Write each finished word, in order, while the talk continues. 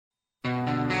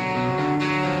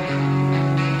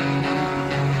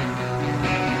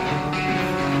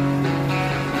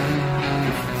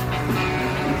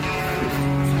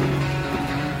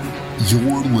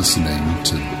You're listening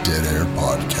to Dead Air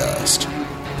Podcast,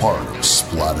 part of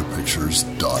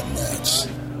SplatterPictures.net.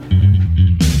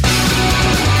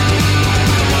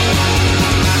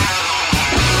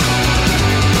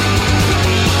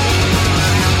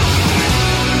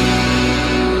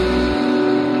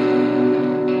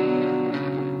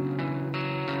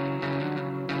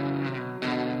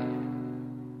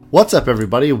 What's up,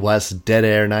 everybody? Wes Dead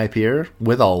Air Knipe here,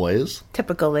 with always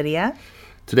Typical Lydia.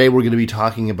 Today we're going to be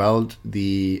talking about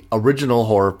the original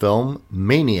horror film,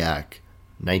 Maniac,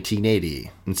 1980.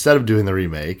 Instead of doing the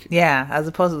remake. Yeah, as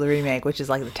opposed to the remake, which is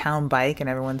like the town bike and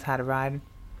everyone's had a ride.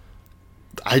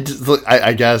 I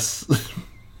guess.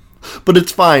 But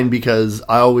it's fine because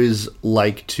I always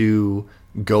like to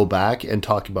go back and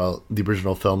talk about the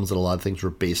original films that a lot of things were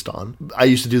based on. I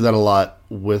used to do that a lot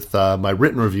with my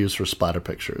written reviews for Splatter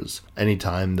Pictures.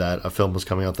 Anytime that a film was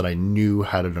coming out that I knew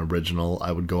had an original,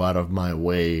 I would go out of my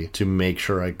way to make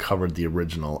sure I covered the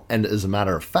original. And as a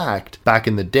matter of fact, back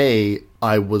in the day,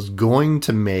 I was going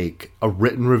to make a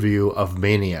written review of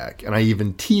Maniac, and I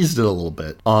even teased it a little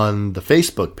bit on the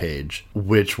Facebook page,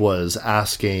 which was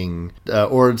asking,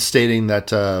 or stating that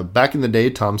back in the day,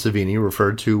 Tom Savini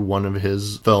referred to one of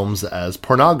his films as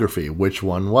pornography. Which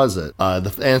one was it?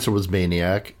 The answer was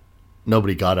Maniac.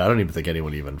 Nobody got it. I don't even think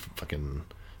anyone even fucking...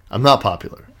 I'm not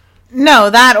popular.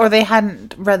 No, that or they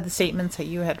hadn't read the statements that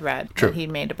you had read. True. That he'd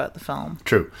made about the film.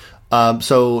 True.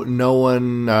 So no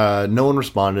one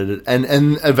responded,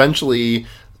 and eventually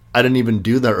I didn't even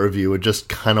do that review. It just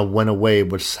kind of went away,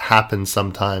 which happens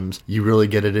sometimes. You really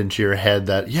get it into your head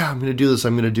that, yeah, I'm going to do this,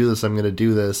 I'm going to do this, I'm going to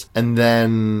do this. And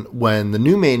then when the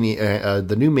new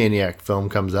Maniac film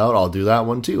comes out, I'll do that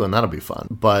one too, and that'll be fun.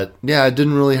 But yeah, it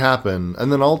didn't really happen.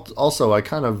 And then also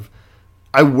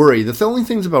I worry. The only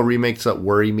things about remakes that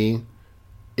worry me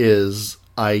is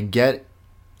I get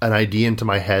an idea into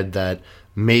my head that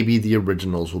maybe the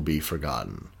originals will be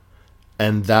forgotten.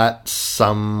 And that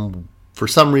for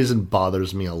some reason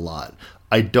bothers me a lot.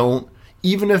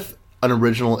 Even if an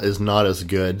original is not as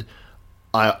good,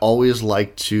 I always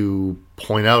like to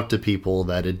point out to people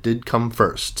that it did come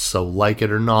first. So like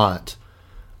it or not,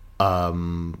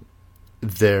 you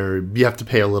have to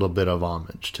pay a little bit of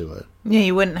homage to it. Yeah,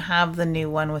 you wouldn't have the new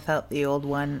one without the old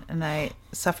one. And I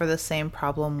suffer the same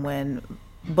problem when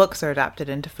books are adapted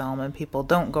into film and people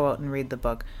don't go out and read the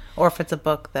book, or if it's a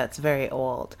book that's very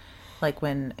old, like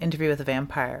when Interview with a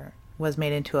Vampire was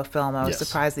made into a film. I was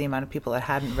surprised the amount of people that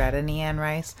hadn't read any Anne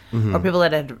Rice, or people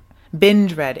that had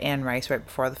binge read Anne Rice right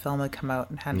before the film had come out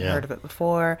and hadn't heard of it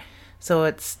before. So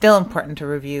it's still important to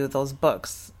review those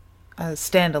books as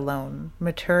standalone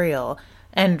material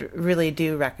and really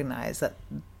do recognize that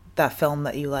that film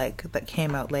that you like that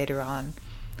came out later on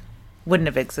wouldn't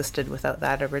have existed without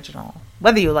that original,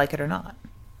 whether you like it or not.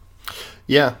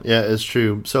 Yeah, it's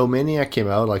true. So Maniac came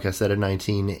out, like I said, in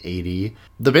 1980.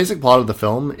 The basic plot of the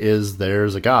film is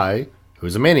there's a guy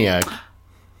who's a maniac.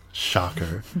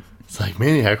 Shocker. It's like,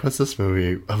 Maniac, what's this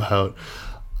movie about?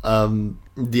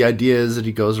 The idea is that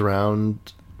he goes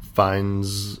around,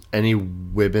 finds any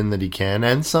women that he can,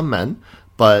 and some men,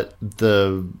 but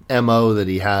the MO that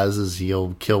he has is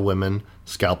he'll kill women,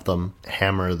 scalp them,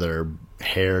 hammer their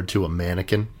hair to a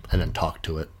mannequin, and then talk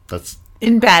to it. That's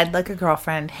in bed, like a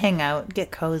girlfriend, hang out,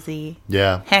 get cozy,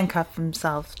 handcuff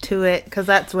himself to it, because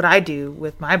that's what I do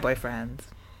with my boyfriends.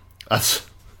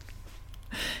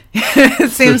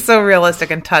 It seems so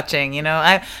realistic and touching, you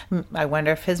know. I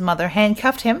wonder if his mother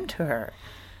handcuffed him to her.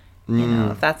 You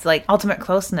know, if that's like ultimate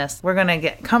closeness. We're gonna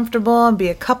get comfortable and be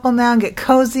a couple now and get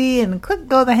cozy, and click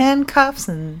go the handcuffs.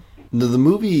 And the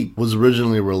movie was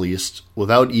originally released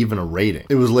without even a rating.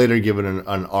 It was later given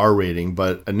an R rating,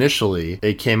 but initially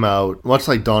it came out much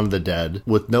like Dawn of the Dead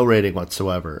with no rating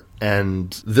whatsoever.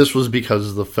 And this was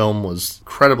because the film was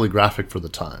incredibly graphic for the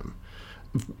time,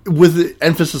 with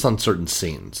emphasis on certain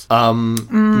scenes.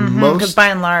 Because by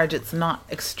and large it's not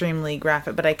extremely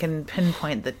graphic, but I can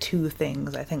pinpoint the two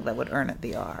things I think that would earn it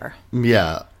the R.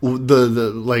 Yeah,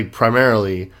 the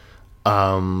primarily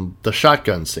the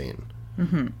shotgun scene.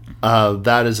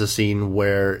 That is a scene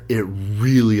where it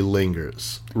really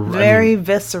lingers. Very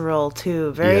visceral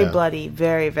too. Very bloody.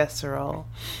 Very visceral.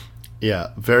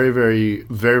 Yeah, very, very,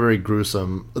 very, very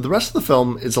gruesome. The rest of the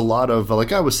film is a lot of,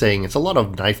 like I was saying, it's a lot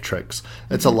of knife tricks.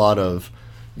 It's a lot of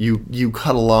you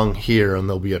cut along here and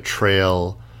there'll be a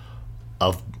trail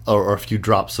of or a few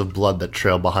drops of blood that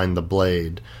trail behind the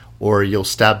blade. Or you'll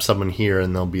stab someone here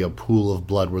and there'll be a pool of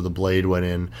blood where the blade went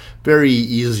in. Very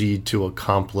easy to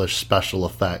accomplish special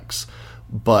effects.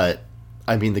 But,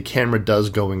 I mean, the camera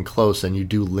does go in close and you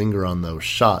do linger on those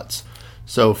shots.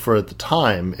 So for at the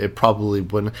time, it probably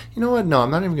wouldn't. You know what? No,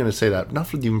 I'm not even going to say that.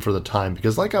 Not even for the time,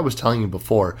 because like I was telling you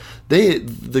before,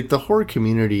 the horror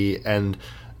community and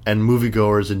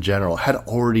moviegoers in general had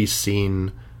already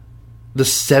seen the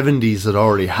 70s had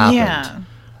already happened, Yeah.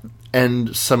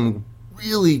 and some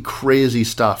really crazy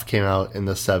stuff came out in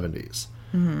the 70s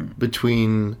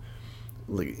between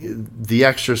like, The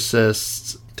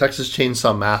Exorcist, Texas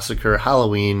Chainsaw Massacre,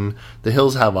 Halloween, The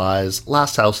Hills Have Eyes,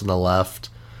 Last House on the Left.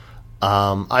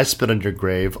 I Spit on Your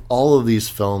Grave. All of these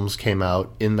films came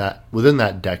out within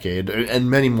that decade, and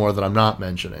many more that I'm not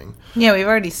mentioning. Yeah, we've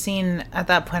already seen at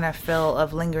that point our fill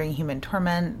of lingering human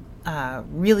torment,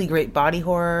 really great body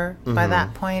horror by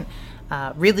that point,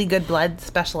 really good blood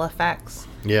special effects.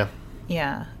 Yeah.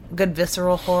 Yeah, good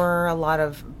visceral horror, a lot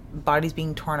of bodies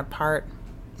being torn apart,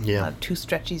 Yeah. too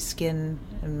stretchy skin,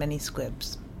 and many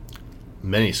squibs.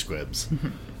 Many squibs.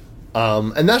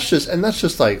 And that's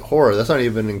just like horror. That's not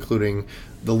even including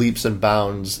the leaps and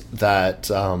bounds that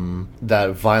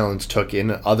that violence took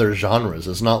in other genres.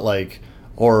 It's not like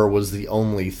horror was the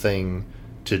only thing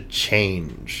to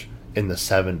change in the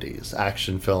 70s.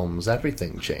 Action films,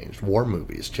 everything changed. War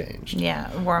movies changed.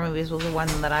 Yeah, war movies was the one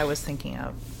that I was thinking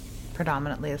of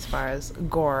predominantly as far as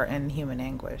gore and human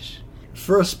anguish.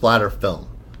 For a splatter film,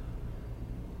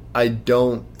 I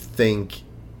don't think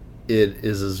it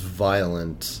is as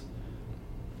violent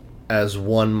as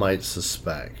one might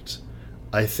suspect.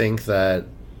 I think that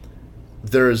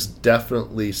there is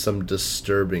definitely some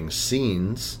disturbing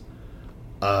scenes.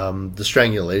 The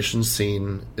strangulation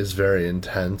scene is very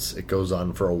intense. It goes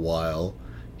on for a while.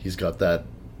 He's got that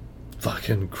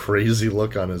fucking crazy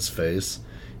look on his face.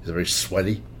 He's very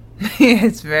sweaty.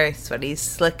 It's very sweaty,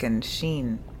 slick and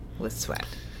sheen with sweat.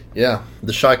 Yeah,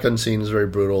 the shotgun scene is very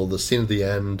brutal. The scene at the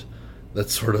end,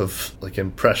 that sort of like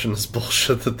impressionist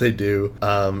bullshit that they do,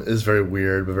 is very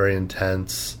weird but very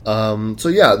intense. So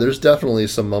yeah, there's definitely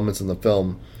some moments in the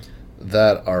film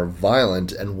that are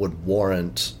violent and would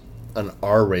warrant an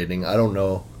R rating. I don't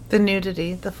know. The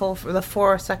nudity, the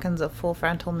 4 seconds of full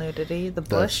frontal nudity, the bush.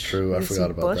 That's true. I You forgot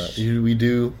see about bush. that.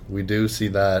 We do see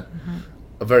that.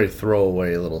 A very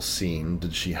throwaway little scene.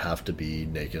 Did she have to be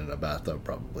naked in a bathtub?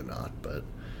 Probably not, but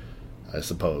I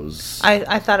suppose.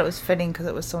 I thought it was fitting because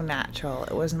it was so natural.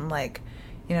 It wasn't like,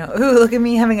 you know, ooh, look at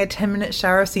me having a 10-minute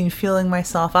shower scene, fueling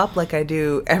myself up like I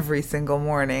do every single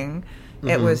morning.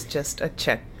 It was just a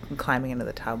chick climbing into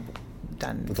the tub,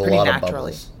 done With a pretty lot of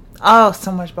naturally. bubbles. Oh,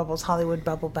 so much bubbles. Hollywood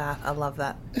bubble bath. I love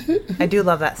that. I do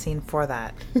love that scene for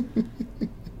that.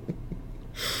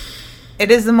 It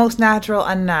is the most natural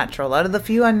unnatural. Out of the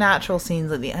few unnatural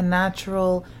scenes, like the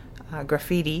unnatural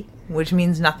graffiti, which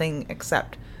means nothing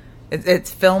except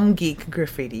it's film geek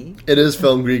graffiti. It is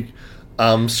film Greek.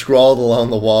 Scrawled along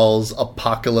the walls,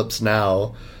 Apocalypse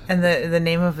Now. And the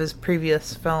name of his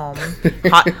previous film,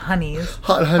 Hot Honeys.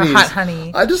 Hot Or Honeys. Hot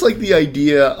Honey. I just like the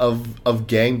idea of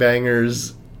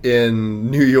gangbangers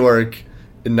in New York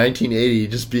in 1980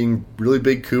 just being really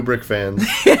big Kubrick fans.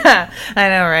 Yeah, I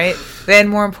know, right? They had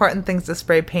more important things to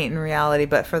spray paint in reality,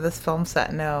 but for this film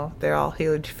set, no. They're all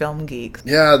huge film geeks.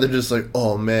 Yeah, they're just like,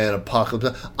 oh man,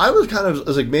 Apocalypse. I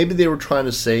was like, maybe they were trying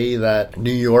to say that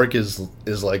New York is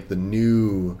like the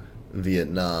new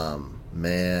Vietnam,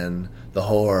 man. The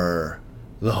horror.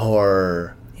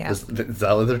 Yeah. Is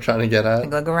that what they're trying to get at? Like,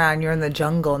 look around, you're in the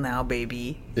jungle now,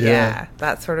 baby. Yeah.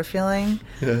 That sort of feeling.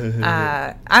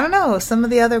 I don't know. Some of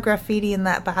the other graffiti in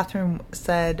that bathroom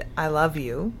said, I love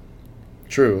you,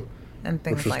 True. and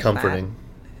things Which was like comforting.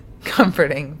 that.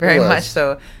 Comforting, very It was. much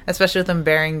so. Especially with him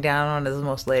bearing down on his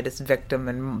most latest victim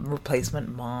and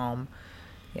replacement mom.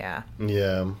 Yeah.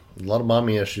 Yeah, a lot of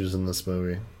mommy issues in this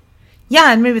movie.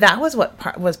 Yeah, and maybe that was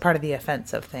what was part of the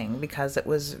offensive thing, because it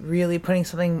was really putting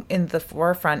something in the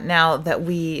forefront. Now that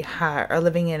we are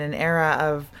living in an era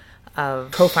of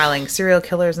profiling serial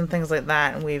killers and things like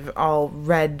that, and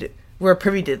we're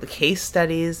privy to the case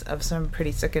studies of some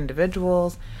pretty sick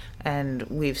individuals, and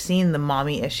we've seen the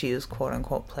mommy issues, quote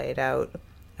unquote, played out.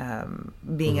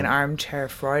 Being an armchair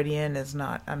Freudian is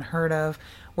not unheard of,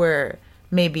 where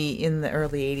maybe in the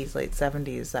early 80s, late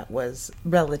 70s, that was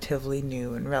relatively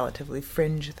new and relatively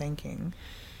fringe thinking.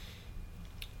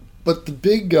 But the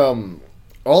big,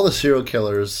 all the serial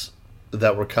killers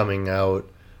that were coming out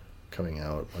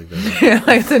like this.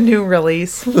 Like the new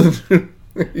release.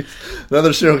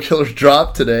 Another serial killer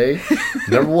dropped today.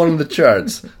 Number one in the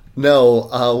charts. No,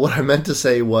 what I meant to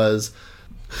say was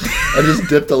I just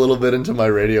dipped a little bit into my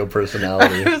radio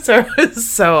personality. It was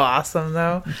so awesome,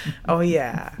 though. Oh,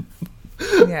 yeah.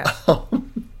 Yeah.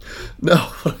 No,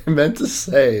 what I meant to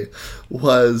say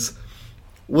was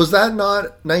Was that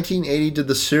not 1980? Did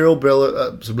the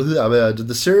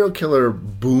serial killer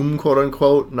boom, quote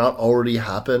unquote, not already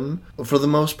happen for the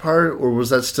most part, or was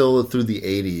that still through the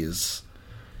 80s?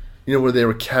 You know, where they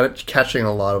were catching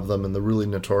a lot of them in the really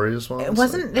notorious ones. It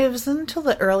wasn't until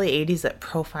the early 80s that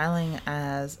profiling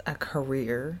as a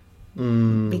career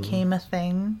became a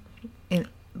thing,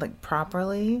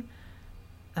 properly.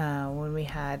 When we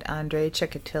had Andrei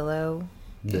Chikatilo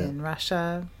in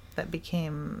Russia, that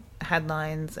became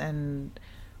headlines and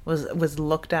was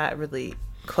looked at really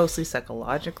closely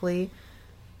psychologically.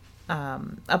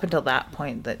 Up until that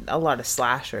point, that a lot of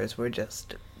slashers were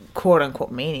just quote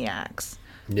unquote maniacs.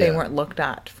 They weren't looked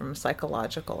at from a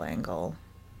psychological angle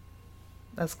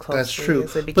as closely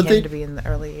as they began to be in the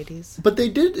early 80s. But they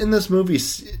did in this movie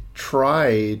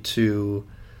try to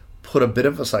put a bit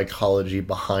of a psychology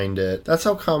behind it. That's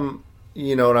how come,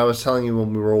 and I was telling you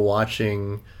when we were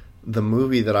watching the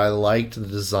movie that I liked the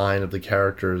design of the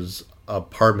character's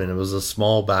apartment. It was a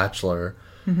small bachelor.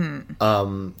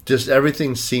 Mm-hmm. Just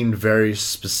everything seemed very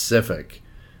specific.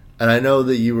 And I know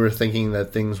that you were thinking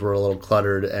that things were a little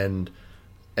cluttered and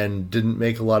didn't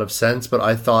make a lot of sense, but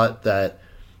I thought that,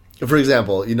 for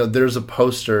example, there's a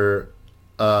poster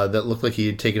that looked like he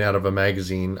had taken out of a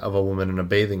magazine of a woman in a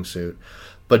bathing suit,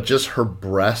 but just her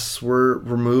breasts were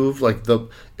removed,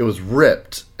 it was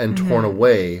ripped and torn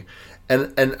away,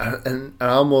 and I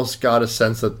almost got a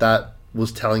sense that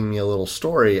was telling me a little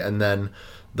story, and then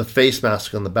the face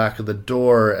mask on the back of the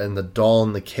door and the doll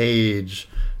in the cage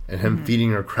and him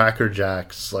feeding her Cracker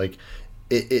Jacks,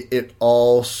 it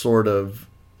all sort of.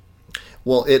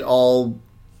 Well, it all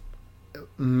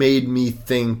made me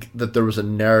think that there was a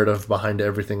narrative behind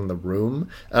everything in the room,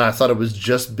 and I thought it was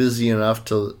just busy enough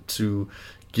to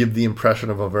give the impression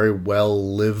of a very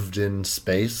well lived in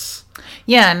space.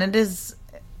 Yeah, and it is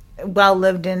well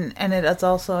lived in, and it is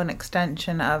also an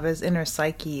extension of his inner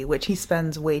psyche, which he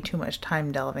spends way too much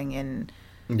time delving in.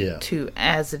 To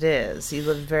as it is. He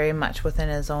lives very much within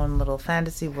his own little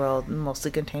fantasy world,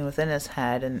 mostly contained within his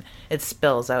head, and it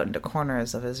spills out into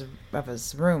corners of his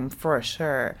room for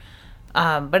sure.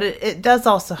 But it does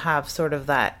also have sort of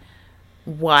that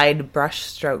wide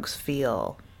brushstrokes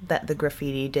feel that the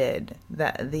graffiti did,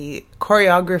 that the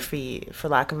choreography, for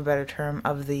lack of a better term,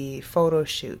 of the photo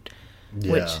shoot,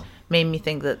 which made me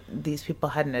think that these people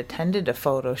hadn't attended a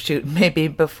photo shoot maybe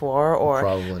before, or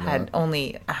had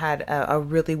only had a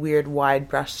really weird wide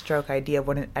brushstroke idea of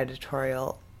what an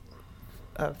editorial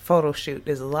photo shoot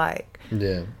is like.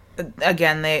 Yeah.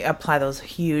 Again, they apply those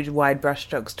huge wide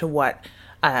brushstrokes to what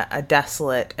a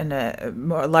desolate and a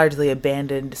more largely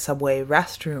abandoned subway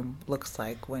restroom looks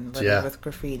like when living with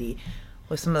graffiti.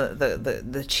 With some of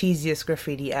the cheesiest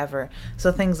graffiti ever.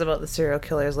 So things about the serial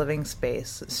killer's living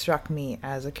space struck me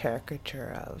as a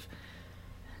caricature of.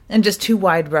 And just too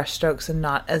wide brushstrokes and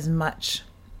not as much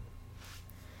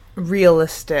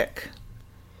realistic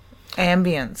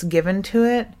ambience given to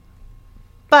it.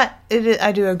 But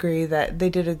I do agree that they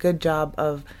did a good job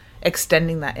of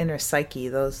extending that inner psyche,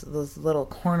 those little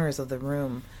corners of the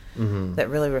room that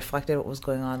really reflected what was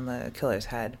going on in the killer's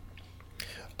head.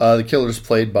 The killer's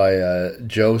played by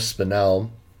Joe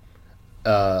Spinell,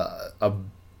 a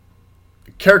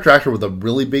character actor with a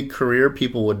really big career.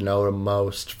 People would know him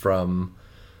most from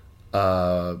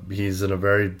he's in a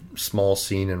very small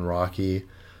scene in Rocky.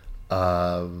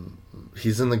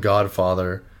 He's in The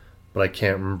Godfather, but I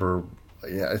can't remember.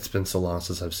 Yeah, it's been so long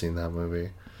since I've seen that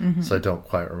movie, so I don't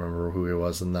quite remember who he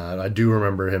was in that. I do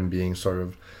remember him being sort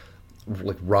of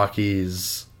like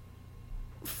Rocky's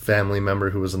family member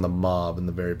who was in the mob in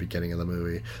the very beginning of the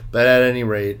movie. But at any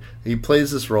rate, he plays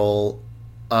this role,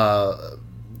 a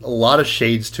lot of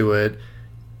shades to it.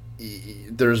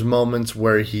 There's moments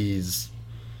where he's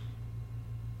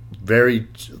very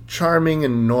charming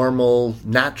and normal,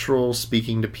 natural,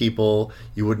 speaking to people.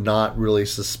 You would not really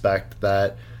suspect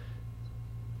that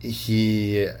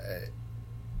he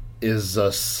is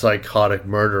a psychotic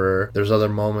murderer. There's other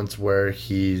moments where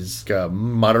he's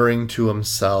muttering to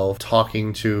himself,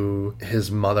 talking to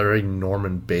his mother,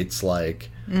 Norman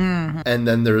Bates-like. And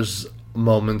then there's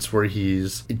moments where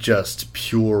he's just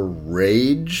pure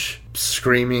rage,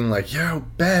 screaming like, "Yo,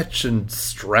 bitch," and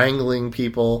strangling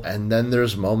people. And then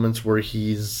there's moments where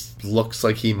looks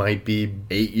like he might be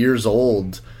 8 years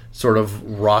old, sort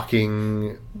of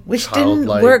rocking, which didn't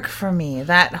work for me.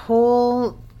 I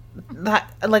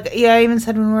even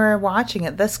said when we were watching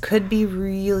it, this could be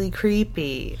really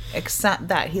creepy, except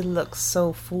that he looks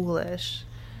so foolish.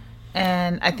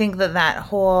 And I think that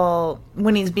whole,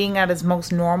 when he's being at his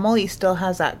most normal, he still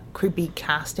has that creepy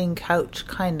casting couch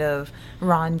kind of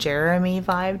Ron Jeremy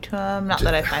vibe to him. Not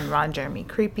that I find Ron Jeremy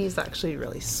creepy, he's actually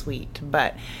really sweet,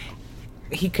 but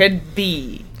he could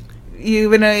be.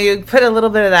 You know, you put a little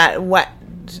bit of that wet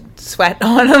sweat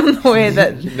on him the way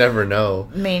that You never know.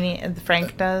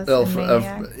 Frank does.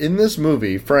 In this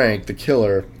movie, Frank, the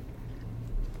killer,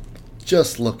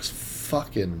 just looks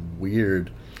fucking weird.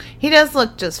 He does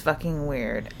look just fucking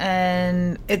weird.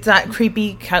 And it's that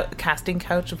creepy casting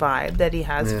couch vibe that he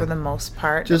has for the most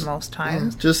part, most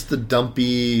times. Just the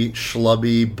dumpy,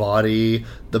 schlubby body,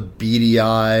 the beady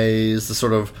eyes, the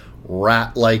sort of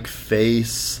rat-like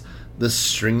face, the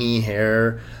stringy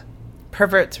hair.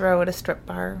 Pervert's row at a strip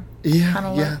bar. Yeah, kind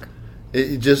of look.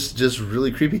 It just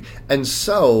really creepy. And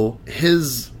so,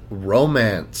 his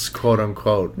romance,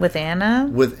 quote-unquote. With Anna,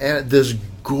 this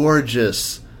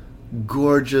gorgeous,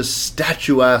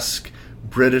 statuesque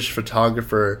British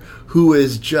photographer who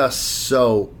is just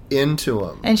so into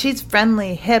him. and she's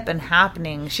friendly, hip, and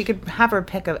happening. She could have her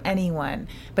pick of anyone,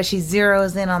 but she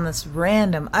zeroes in on this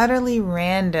utterly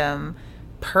random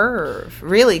perv.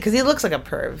 Really, because he looks like a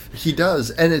perv. He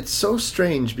does, and it's so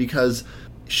strange because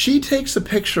she takes a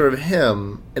picture of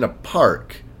him in a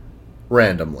park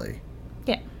randomly.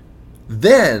 Yeah.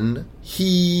 Then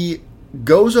he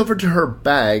goes over to her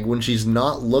bag when she's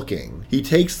not looking. He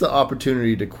takes the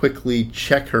opportunity to quickly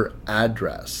check her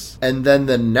address. And then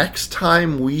the next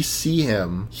time we see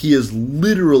him, he is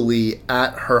literally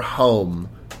at her home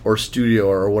or studio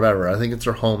or whatever. I think it's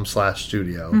her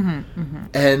home/studio.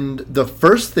 And the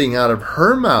first thing out of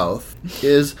her mouth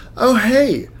is, "Oh,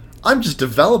 hey, I'm just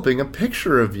developing a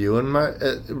picture of you in my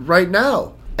right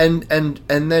now." And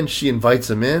then she invites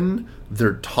him in.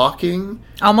 They're talking.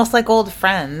 Almost like old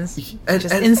friends. And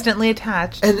Instantly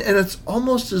attached. And it's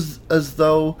almost as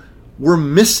though we're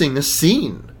missing a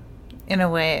scene. In a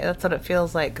way, that's what it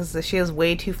feels like, because she is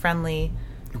way too friendly.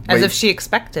 As if she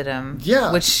expected him.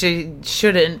 Yeah. Which she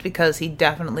shouldn't, because he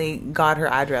definitely got her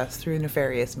address through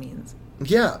nefarious means.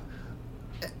 Yeah.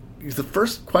 The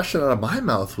first question out of my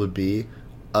mouth would be,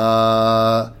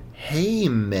 hey,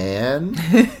 man,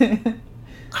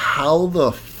 how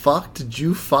the fuck did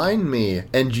you find me?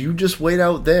 And you just wait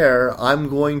out there. I'm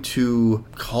going to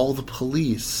call the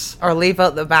police. Or leave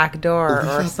out the back door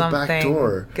or something. The back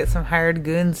door. Get some hired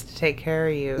goons to take care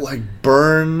of you. Like,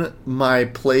 burn my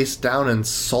place down and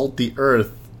salt the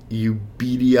earth, you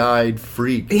beady-eyed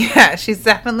freak. Yeah, she's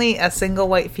definitely a single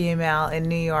white female in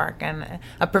New York, and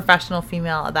a professional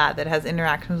female at that has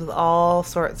interactions with all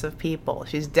sorts of people.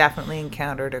 She's definitely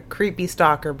encountered a creepy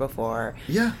stalker before.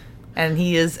 Yeah. And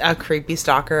he is a creepy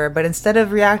stalker, but instead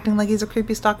of reacting like he's a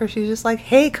creepy stalker, she's just like,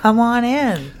 hey, come on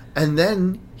in. And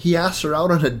then he asks her out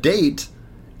on a date,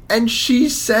 and she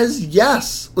says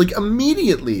yes. Like,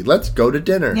 immediately. Let's go to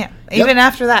dinner. Yeah. Even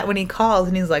after that, when he calls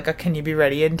and he's like, oh, can you be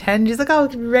ready in 10? She's like, oh,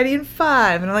 can you be ready in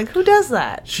 5? And I'm like, who does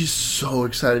that? She's so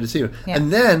excited to see him. Yeah.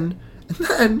 And then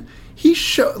he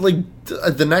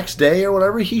the next day or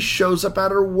whatever, he shows up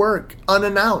at her work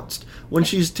unannounced when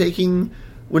she's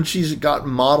got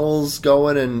models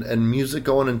going and music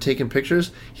going and taking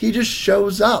pictures. He just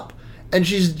shows up, and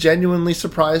she's genuinely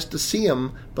surprised to see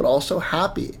him, but also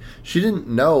happy. She didn't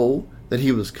know that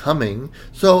he was coming.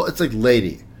 So it's like,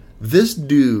 lady, this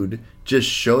dude just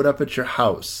showed up at your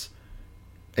house,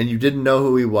 and you didn't know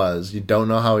who he was. You don't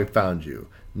know how he found you.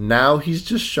 Now he's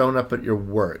just shown up at your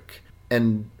work.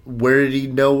 And where did he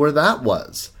know where that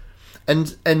was?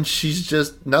 And she's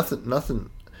just nothing.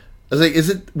 I was like,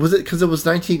 was it because it was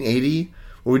 1980?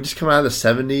 Were we just coming out of the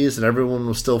 70s and everyone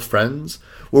was still friends?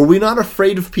 Were we not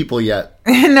afraid of people yet?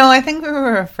 No, I think we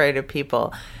were afraid of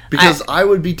people. Because I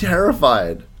would be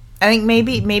terrified. I think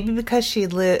maybe because she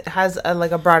has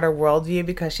a broader worldview,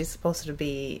 because she's supposed to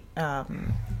be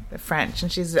French,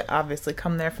 and she's obviously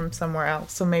come there from somewhere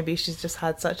else. So maybe she's just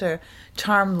had such a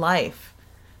charmed life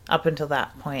up until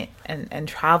that point, and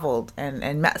traveled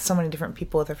and met so many different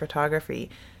people with her photography,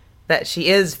 that she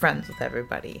is friends with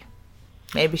everybody.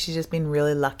 Maybe she's just been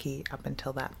really lucky up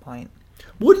until that point.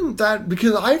 Wouldn't that...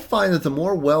 Because I find that the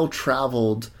more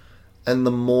well-traveled and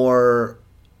the more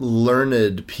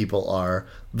learned people are,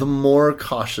 the more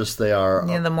cautious they are.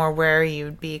 Yeah, the more wary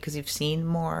you'd be, because you've seen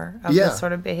more of this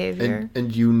sort of behavior.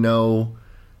 And you know,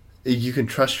 you can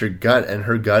trust your gut, and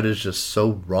her gut is just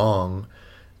so wrong.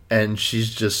 And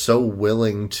she's just so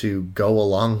willing to go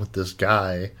along with this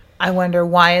guy. I wonder,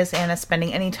 why is Anna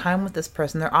spending any time with this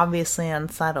person? They're obviously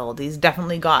unsettled. He's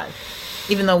definitely got,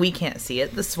 even though we can't see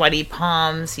it, the sweaty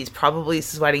palms. He's probably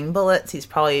sweating bullets. He's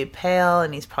probably pale,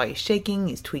 and he's probably shaking.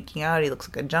 He's tweaking out. He looks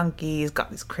like a junkie. He's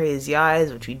got these crazy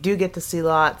eyes, which we do get to see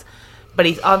lots. But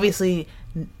he's obviously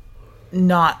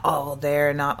not all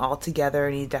there, not all together,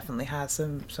 and he definitely has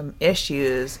some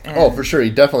issues. And, Oh, for sure. He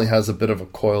definitely has a bit of a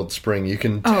coiled spring. You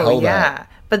can tell that.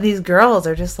 But these girls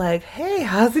are just like, hey,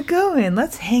 how's it going?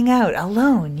 Let's hang out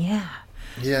alone. Yeah.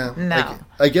 Yeah. No.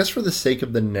 I guess for the sake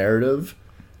of the narrative,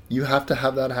 you have to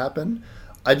have that happen.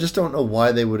 I just don't know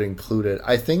why they would include it.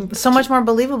 I think... So much more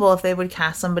believable if they would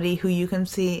cast somebody who you can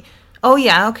see... Oh,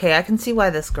 yeah, okay, I can see why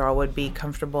this girl would be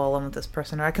comfortable alone with this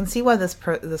person. Or I can see why this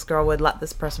girl would let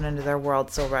this person into their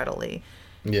world so readily.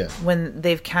 Yeah. When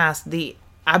they've cast the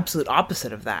absolute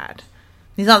opposite of that.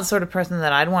 He's not the sort of person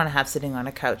that I'd want to have sitting on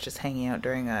a couch just hanging out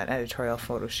during an editorial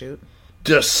photo shoot.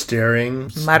 Just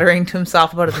staring. Muttering to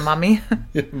himself about his mummy.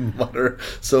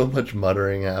 So much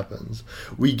muttering happens.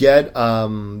 We get,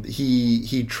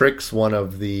 he tricks one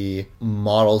of the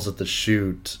models at the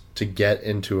shoot to get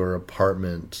into her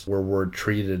apartment where we're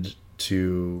treated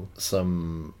to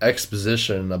some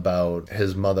exposition about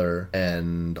his mother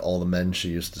and all the men she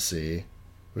used to see.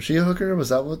 Was she a hooker? Was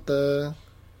that what the...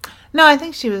 No, I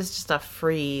think she was just a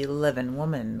free living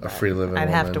woman. A free living woman.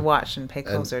 I'd have to watch and pay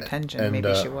closer attention. And,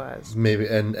 maybe she was. Maybe,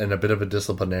 and a bit of a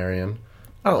disciplinarian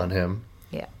on him.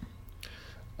 Yeah.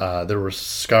 There were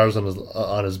scars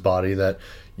on his body that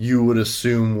you would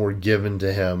assume were given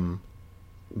to him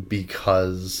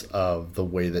because of the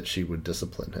way that she would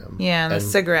discipline him. Yeah, and the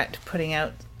cigarette putting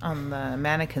out on the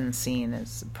mannequin scene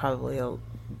is probably a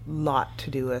lot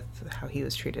to do with how he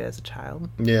was treated as a child.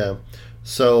 Yeah.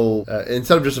 So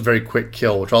instead of just a very quick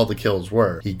kill, which all the kills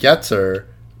were, he gets her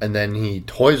and then he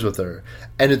toys with her.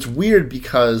 And it's weird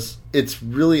because it's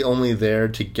really only there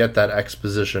to get that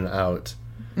exposition out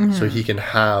so he can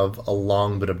have a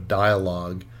long bit of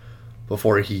dialogue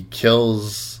before he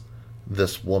kills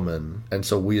this woman. And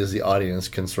so we as the audience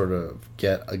can sort of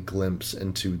get a glimpse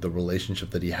into the relationship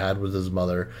that he had with his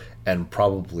mother and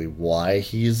probably why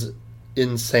he's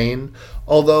insane.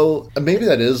 Although maybe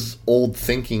that is old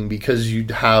thinking because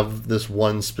you'd have this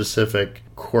one specific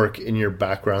quirk in your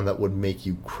background that would make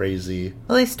you crazy.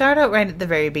 Well, they start out right at the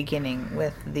very beginning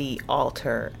with the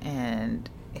altar and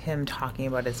him talking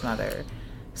about his mother.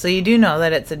 So you do know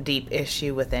that it's a deep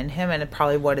issue within him and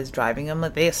probably what is driving him.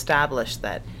 Like they established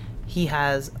that he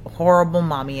has horrible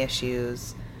mommy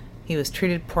issues. He was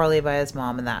treated poorly by his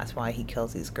mom and that's why he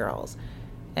kills these girls.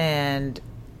 And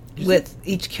with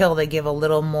each kill, they give a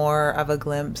little more of a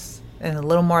glimpse and a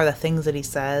little more of the things that he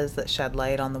says that shed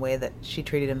light on the way that she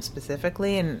treated him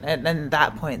specifically. And at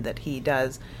that point that he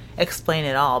does explain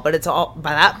it all. But it's all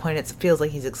by that point, it feels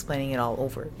like he's explaining it all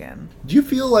over again. Do you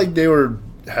feel like they were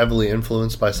heavily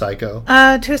influenced by Psycho?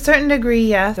 To a certain degree,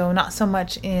 yeah. So not so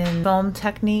much in film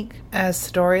technique as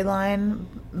storyline.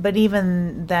 But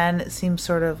even then, it seems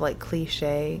sort of like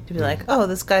cliche to be like, oh,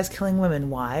 this guy's killing women.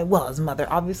 Why? Well, his mother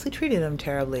obviously treated him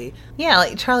terribly. Yeah,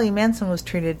 like Charlie Manson was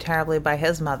treated terribly by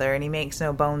his mother, and he makes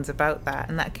no bones about that.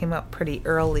 And that came up pretty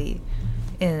early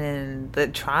in the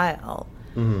trial.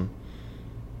 Mm-hmm.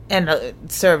 And it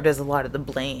served as a lot of the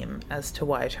blame as to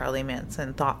why Charlie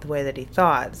Manson thought the way that he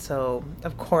thought. So,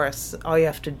 of course, all you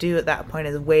have to do at that point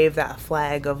is wave that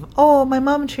flag of, oh, my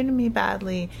mom treated me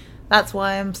badly. That's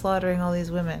why I'm slaughtering all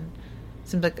these women.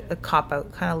 Seems like a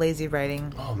cop-out, kind of lazy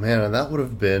writing. Oh, man, and that would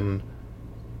have been,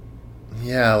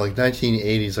 like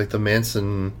 1980s, like the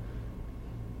Manson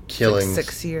killings. Like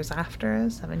 7 years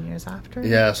after?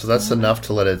 Yeah, so that's enough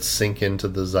to let it sink into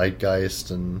the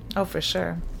zeitgeist. And oh, for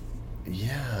sure.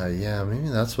 Yeah, maybe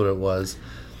that's what it was.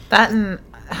 That and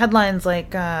headlines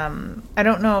like, I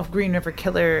don't know if Green River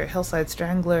Killer, Hillside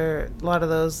Strangler, a lot of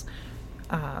those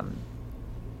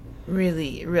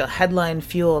really real headline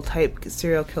fuel type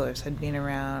serial killers had been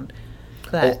around.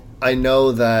 Well, I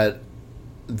know that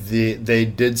they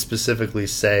did specifically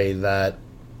say that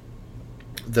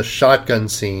the shotgun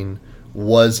scene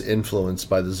was influenced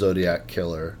by the Zodiac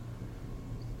Killer.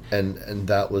 And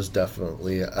that was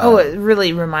definitely... it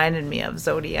really reminded me of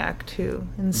Zodiac, too,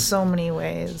 in so many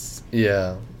ways.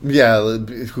 Yeah,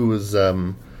 who was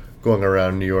going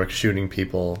around New York shooting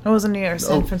people. It was in New York,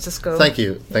 San Francisco. Thank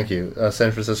you.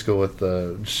 San Francisco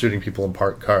with shooting people in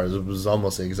parked cars. It was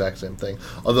almost the exact same thing.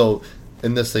 Although,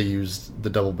 in this they used the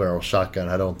double-barrel shotgun.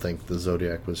 I don't think the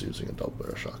Zodiac was using a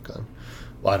double-barrel shotgun.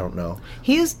 Well, I don't know.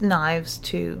 He used knives,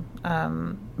 too.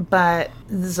 But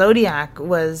the Zodiac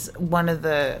was one of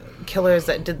the killers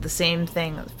that did the same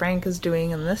thing that Frank is doing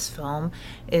in this film,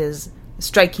 is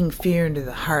striking fear into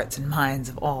the hearts and minds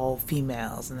of all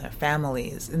females and their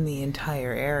families in the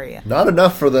entire area. Not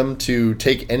enough for them to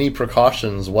take any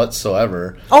precautions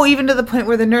whatsoever. Oh, even to the point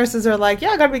where the nurses are like, yeah,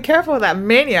 I gotta be careful with that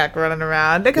maniac running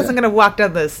around because I'm gonna walk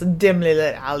down this dimly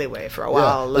lit alleyway for a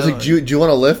while alone. I was like, do you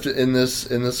want to lift in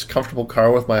this comfortable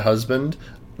car with my husband?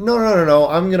 no,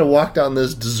 I'm going to walk down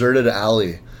this deserted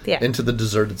alley into the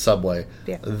deserted subway.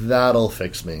 Yeah. That'll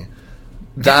fix me.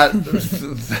 That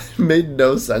made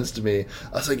no sense to me.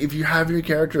 I was like, if you have your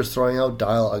characters throwing out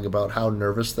dialogue about how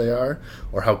nervous they are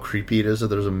or how creepy it is that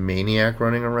there's a maniac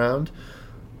running around,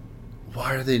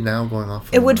 why are they now going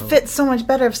off? It would fit so much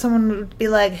better if someone would be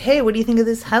like, hey, what do you think of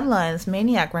this headline, this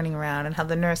maniac running around, and have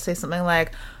the nurse say something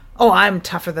like, oh, I'm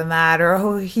tougher than that, or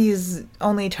oh, he's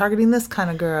only targeting this kind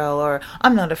of girl, or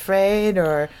I'm not afraid,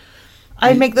 or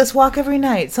I make this walk every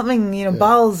night. Something,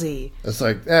 ballsy. It's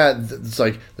like,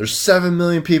 there's 7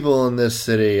 million people in this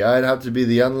city. I'd have to be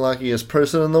the unluckiest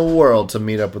person in the world to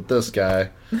meet up with this guy.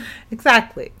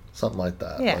 Exactly. Something like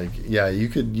that. Yeah. You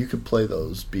could play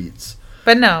those beats.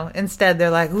 But no, instead they're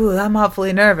like, ooh, I'm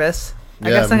awfully nervous. I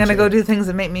guess I'm going to go do things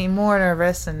that make me more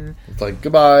nervous. And it's like,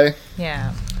 goodbye.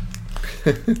 Yeah.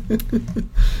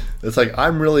 It's like,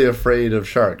 I'm really afraid of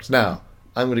sharks. Now,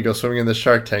 I'm going to go swimming in the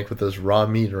shark tank with this raw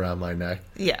meat around my neck.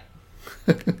 Yeah.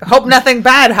 Hope nothing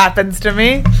bad happens to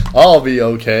me. I'll be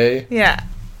okay. Yeah.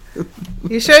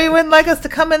 You sure you wouldn't like us to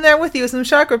come in there with you with some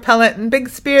shark repellent and big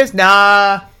spears?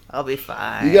 Nah, I'll be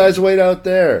fine. You guys wait out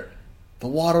there. The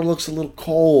water looks a little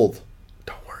cold.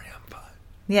 Don't worry, I'm fine.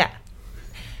 Yeah.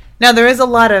 Now, there is a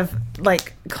lot of,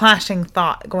 clashing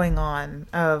thought going on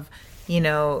of,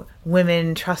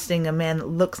 women trusting a man that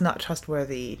looks not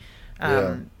trustworthy.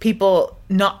 People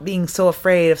not being so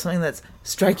afraid of something that's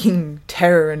striking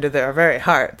terror into their very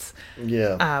hearts.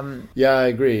 Yeah. Yeah, I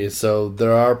agree. So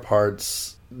there are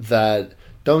parts that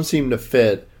don't seem to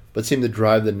fit, but seem to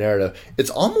drive the narrative. It's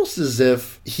almost as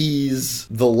if he's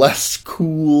the less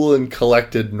cool and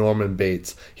collected Norman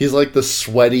Bates. He's like the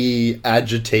sweaty,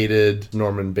 agitated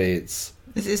Norman Bates.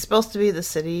 Is he supposed to be the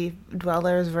city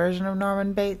dwellers version of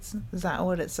Norman Bates? Is that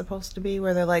what it's supposed to be?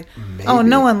 Where they're like, maybe. Oh,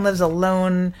 no one lives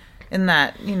alone in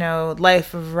that,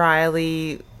 Life of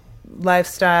Riley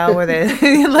lifestyle where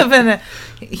they live in a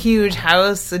huge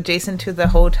house adjacent to the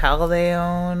hotel they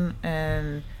own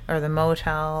or the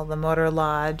motel, the motor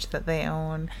lodge that they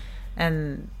own.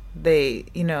 And they,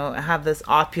 have this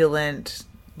opulent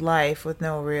life with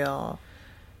no real,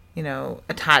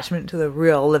 attachment to the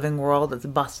real living world that's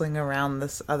bustling around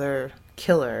this other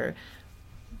killer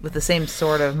with the same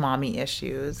sort of mommy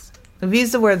issues. We've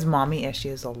used the words mommy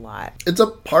issues a lot. It's a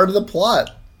part of the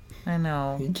plot. I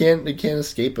know. You can't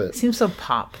escape it. It seems so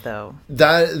pop, though.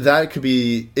 That could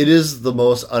be... It is the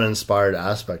most uninspired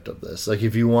aspect of this. Like,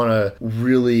 if you want to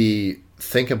really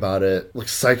think about it,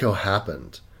 Psycho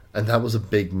happened. And that was a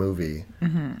big movie.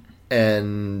 Mm-hmm.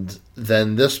 And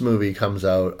then this movie comes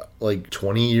out,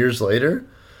 20 years later.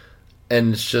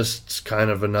 And it's just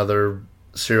kind of another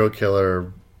serial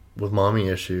killer with mommy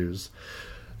issues.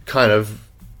 Kind of...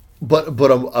 But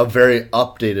a very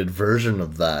updated version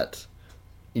of that,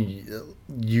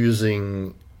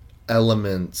 using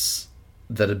elements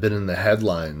that had been in the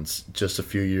headlines just a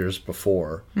few years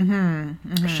before,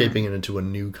 shaping it into a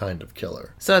new kind of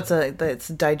killer. So it's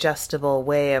a digestible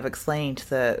way of explaining to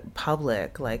the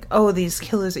public, these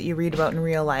killers that you read about in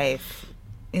real life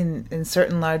in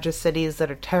certain larger cities that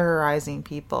are terrorizing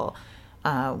people,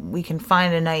 we can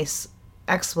find a nice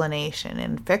explanation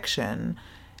in fiction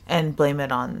and blame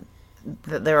it on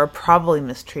that they were probably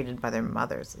mistreated by their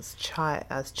mothers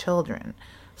as children.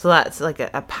 So that's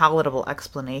a palatable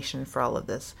explanation for all of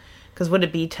this. Because would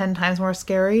it be 10 times more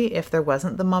scary if there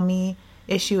wasn't the mummy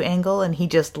issue angle and he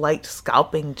just liked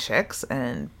scalping chicks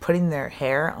and putting their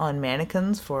hair on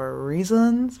mannequins for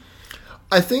reasons?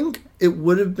 I think it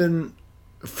would have been,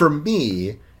 for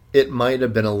me, it might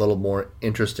have been a little more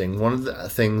interesting. One of the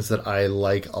things that I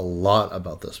like a lot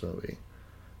about this movie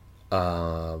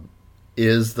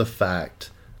is the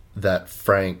fact that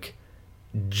Frank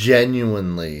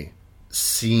genuinely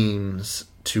seems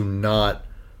to not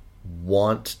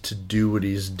want to do what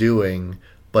he's doing,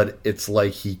 but it's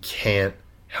like he can't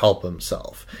help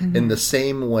himself. Mm-hmm. In the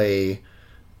same way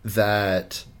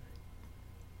that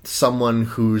someone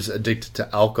who's addicted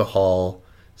to alcohol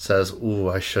says, "Ooh,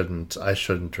 I shouldn't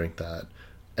drink that,"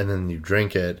 and then you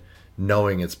drink it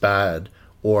knowing it's bad,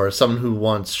 or someone who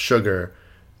wants sugar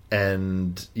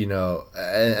and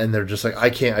and they're just like, I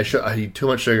eat too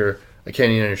much sugar, I can't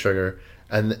eat any sugar,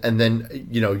 and then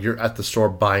you're at the store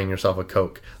buying yourself a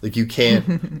Coke. You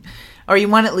can't or you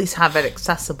want to at least have it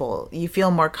accessible. You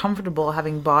feel more comfortable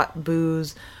having bought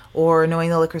booze or knowing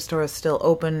the liquor store is still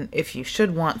open if you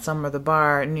should want some, or the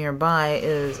bar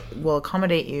nearby will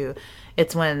accommodate you.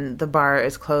 It's when the bar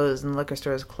is closed and the liquor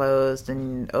store is closed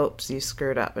and oops, you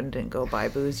screwed up and didn't go buy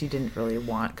booze you didn't really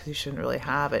want because you shouldn't really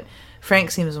have it.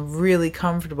 Frank seems really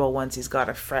comfortable once he's got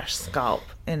a fresh scalp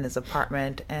in his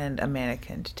apartment and a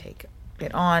mannequin to take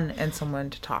it on and someone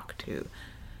to talk to.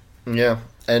 Yeah,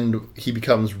 and he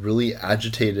becomes really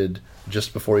agitated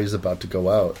just before he's about to go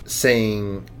out,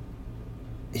 saying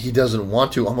he doesn't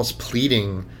want to, almost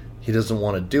pleading he doesn't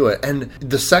want to do it. And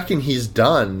the second he's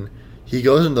done, he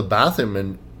goes in the bathroom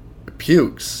and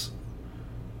pukes,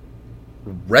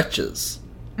 retches,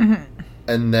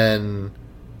 and then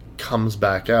comes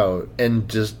back out and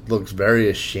just looks very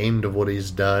ashamed of what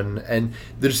he's done. And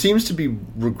there seems to be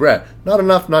regret. Not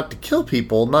enough not to kill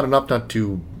people, not enough not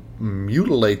to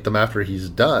mutilate them after he's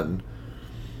done,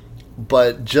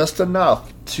 but just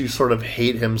enough to sort of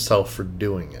hate himself for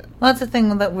doing it. Well, that's the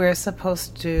thing that we're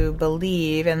supposed to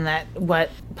believe, and that what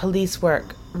police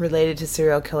work related to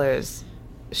serial killers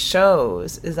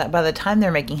shows is that by the time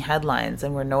they're making headlines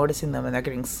and we're noticing them and they're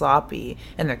getting sloppy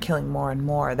and they're killing more and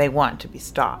more, they want to be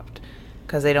stopped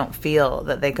because they don't feel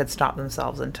that they could stop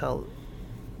themselves until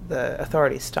the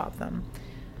authorities stop them.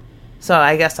 So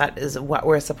I guess that is what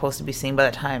we're supposed to be seeing by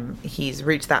the time he's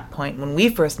reached that point when we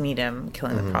first meet him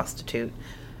killing the prostitute,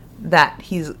 that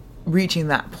he's reaching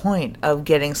that point of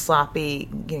getting sloppy,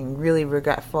 getting really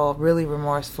regretful, really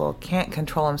remorseful, can't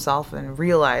control himself, and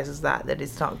realizes that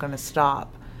it's not going to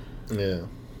stop. Yeah.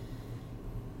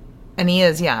 And he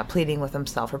is, pleading with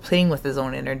himself, or pleading with his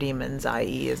own inner demons,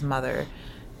 i.e. his mother,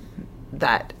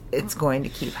 that it's going to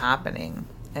keep happening,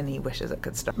 and he wishes it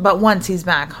could stop. But once he's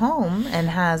back home and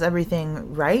has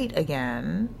everything right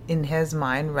again, in his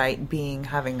mind, right being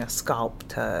having a scalp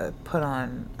to put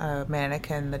on a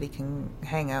mannequin that he can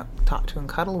hang out, talk to, and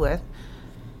cuddle with,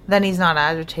 then he's not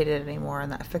agitated anymore,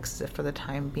 and that fixes it for the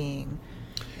time being.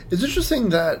 It's interesting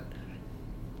that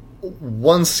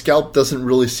one scalp doesn't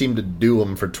really seem to do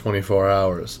him for 24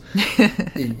 hours.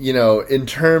 You know, in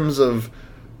terms of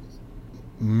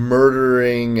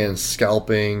murdering and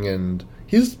scalping, and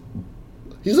he's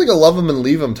like a love him and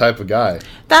leave him type of guy.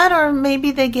 That, or maybe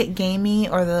they get gamey,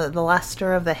 or the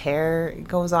luster of the hair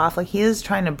goes off. Like, he is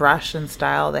trying to brush and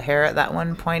style the hair at that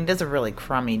one point. Does a really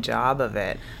crummy job of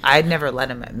it. I'd never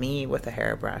let him at me with a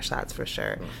hairbrush, that's for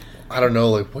sure. I don't know,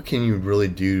 like, what can you really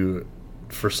do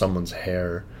for someone's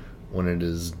hair when it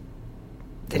is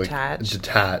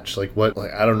detached? Like, what?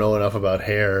 Like, I don't know enough about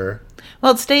hair.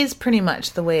 Well, it stays pretty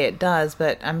much the way it does,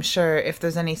 but I'm sure if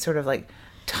there's any sort of like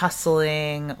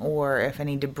tussling, or if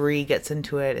any debris gets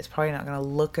into it, it's probably not going to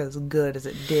look as good as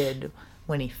it did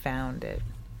when he found it.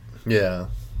 Yeah.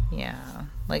 Yeah.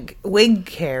 Like, wig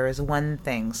hair is one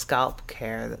thing, scalp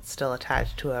hair that's still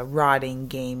attached to a rotting,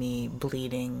 gamey,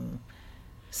 bleeding,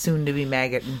 soon-to-be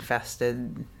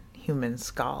maggot-infested human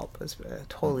scalp is a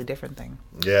totally different thing.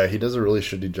 Yeah, he does a really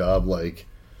shitty job. Like,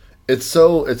 it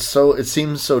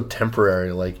seems so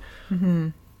temporary. Like,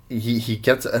 he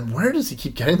gets, and where does he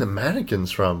keep getting the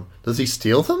mannequins from? Does he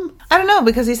steal them? I don't know,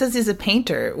 because he says he's a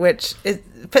painter, which it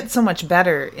fits so much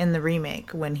better in the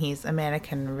remake when he's a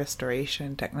mannequin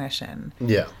restoration technician.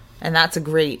 Yeah. And that's a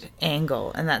great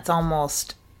angle, and that's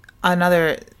almost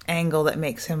another angle that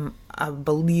makes him a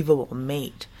believable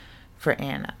mate for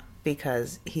Anna,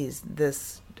 because he's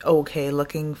this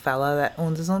okay-looking fella that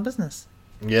owns his own business.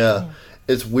 Yeah.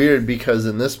 It's weird because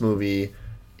in this movie,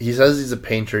 he says he's a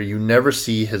painter. You never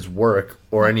see his work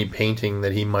or any painting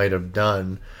that he might have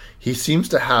done. He seems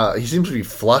to be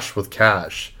flush with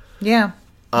cash. Yeah.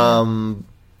 And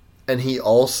he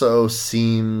also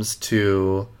seems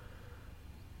to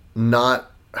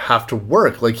not have to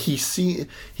work. Like, he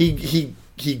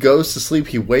goes to sleep,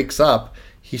 he wakes up,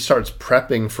 he starts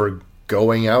prepping for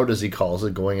going out, as he calls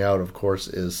it. Going out, of course,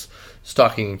 is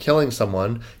stalking and killing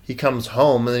someone. He comes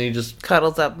home and then he just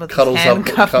cuddles up with his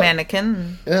handcuffed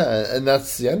mannequin. Yeah, and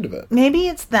that's the end of it. Maybe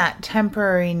it's that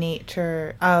temporary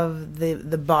nature of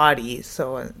the body.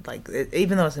 So, like,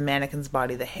 even though it's a mannequin's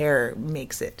body, the hair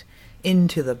makes it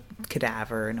into the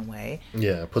cadaver in a way.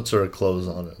 Yeah, puts her clothes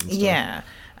on it and stuff. Yeah.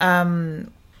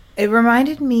 It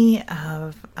reminded me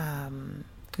of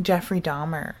Jeffrey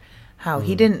Dahmer. How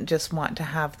he didn't just want to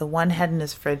have the one head in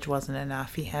his fridge wasn't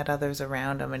enough. He had others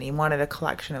around him, and he wanted a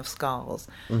collection of skulls.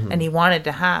 And he wanted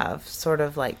to have sort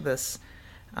of like this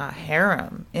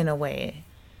harem in a way.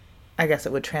 I guess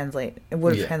it would translate. It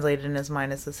would have translated in his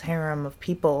mind as this harem of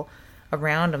people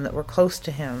around him that were close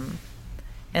to him.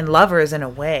 And lovers in a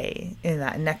way, in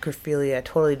that necrophilia,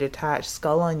 totally detached,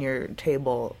 skull on your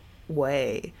table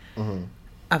way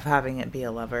of having it be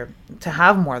a lover. To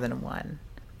have more than one.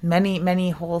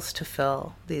 Many holes to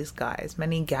fill, these guys.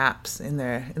 Many gaps in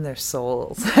their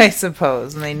souls, I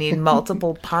suppose. And they need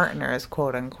multiple partners,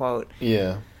 quote unquote.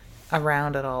 Yeah.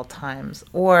 Around at all times.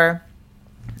 Or,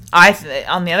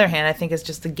 on the other hand, I think it's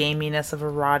just the gaminess of a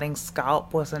rotting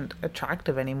scalp wasn't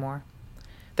attractive anymore.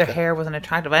 Their hair wasn't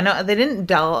attractive. I know they didn't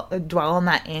dwell on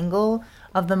that angle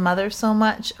of the mother so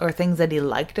much, or things that he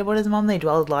liked about his mom. They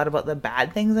dwelled a lot about the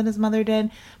bad things that his mother did,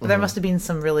 but there must have been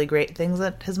some really great things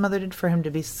that his mother did for him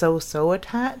to be so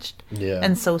attached,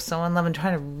 and so in love, and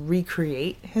trying to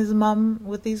recreate his mom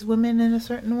with these women in a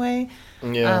certain way.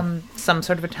 Some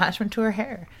sort of attachment to her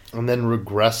hair, and then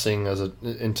regressing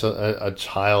into a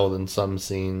child in some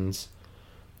scenes,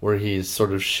 where he's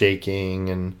sort of shaking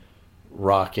and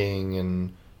rocking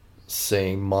and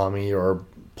saying "mommy" or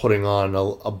putting on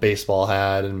a baseball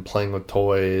hat and playing with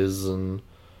toys. And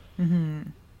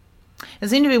it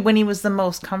seemed to be when he was the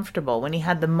most comfortable, when he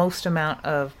had the most amount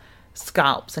of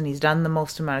scalps, and he's done the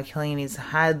most amount of killing, and he's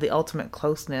had the ultimate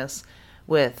closeness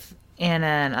with Anna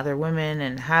and other women,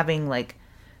 and having, like,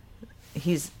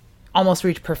 he's almost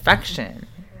reached perfection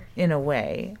in a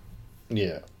way.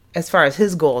 Yeah. As far as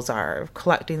his goals are, of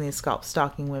collecting these scalps,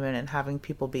 stalking women, and having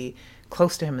people be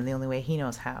close to him in the only way he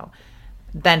knows how.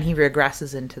 Then he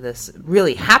regresses into this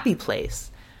really happy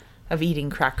place of eating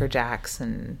Cracker Jacks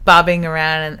and bobbing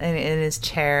around in his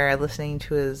chair, listening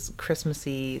to his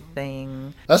Christmassy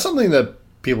thing. That's something that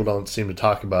people don't seem to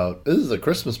talk about. This is a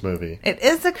Christmas movie. It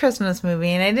is a Christmas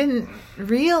movie, and I didn't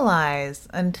realize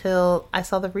until I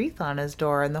saw the wreath on his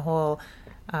door and the whole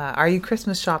 "Are you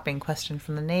Christmas shopping?" question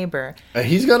from the neighbor. And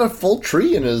he's got a full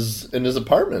tree in his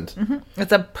apartment.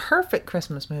 It's a perfect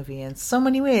Christmas movie in so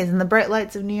many ways. And the bright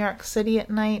lights of New York City at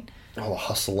night. Oh,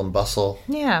 hustle and bustle.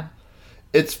 Yeah.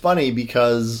 It's funny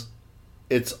because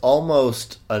it's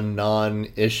almost a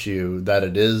non-issue that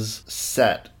it is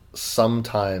set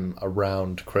sometime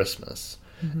around Christmas.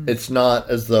 It's not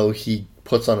as though he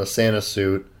puts on a Santa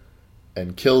suit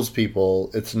and kills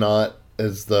people. It's not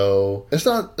as though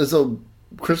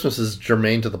Christmas is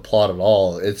germane to the plot at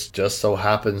all. It just so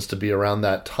happens to be around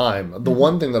that time. The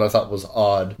one thing that I thought was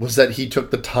odd was that he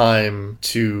took the time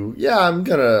to,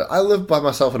 I live by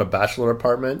myself in a bachelor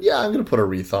apartment. Yeah, I'm going to put a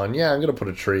wreath on. Yeah, I'm going to put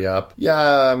a tree up. Yeah,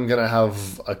 I'm going to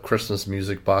have a Christmas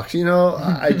music box.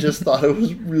 I just thought it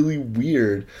was really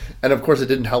weird. And of course, it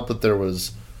didn't help that there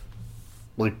was,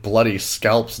 like, bloody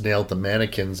scalps nailed to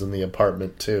mannequins in the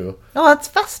apartment, too. Oh, it's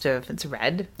festive. It's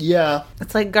red. Yeah.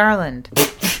 It's like garland.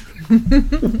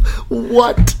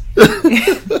 What?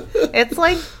 It's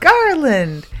like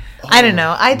garland. I don't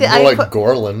know. More like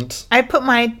Gorland. I put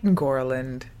my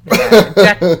Gorland. Yeah,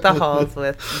 deck the halls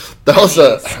with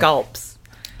scalps.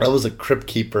 That was a Crypt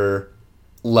Keeper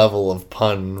level of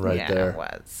pun there. Yeah,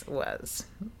 it was.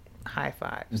 High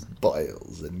fives.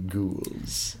 Boils and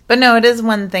ghouls. But no, it is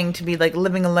one thing to be, like,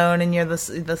 living alone and you're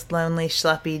this lonely,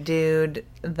 schleppy dude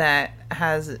that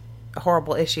has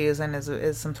horrible issues and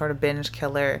is some sort of binge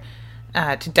killer,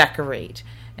 to decorate.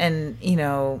 And, you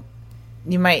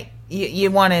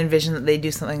want to envision that they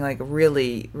do something, like,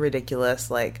 really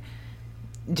ridiculous, like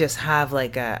just have,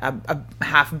 like, a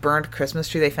half-burnt Christmas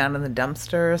tree they found in the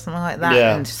dumpster or something like that,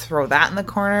 and just throw that in the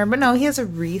corner. But no, he has a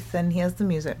wreath and he has the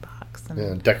music box.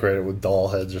 And decorate it with doll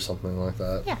heads or something like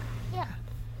that. Yeah.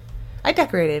 I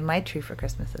decorated my tree for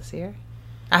Christmas this year.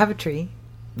 I have a tree.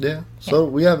 Yeah, so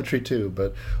we have a tree too,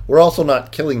 but we're also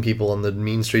not killing people on the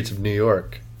mean streets of New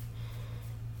York.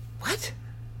 What?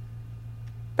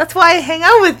 That's why I hang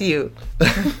out with you.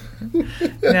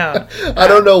 No. I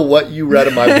don't know what you read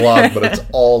in my blog, but it's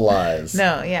all lies.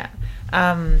 No, yeah.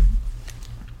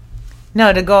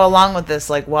 No, to go along with this,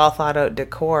 like, well thought out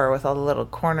decor with all the little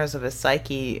corners of his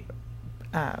psyche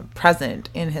present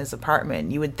in his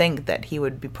apartment, you would think that he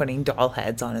would be putting doll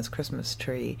heads on his Christmas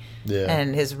tree,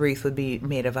 and his wreath would be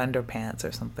made of underpants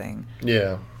or something.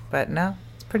 Yeah. But no,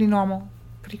 it's pretty normal,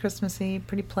 pretty Christmassy,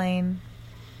 pretty plain.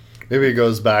 Maybe it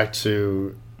goes back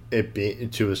to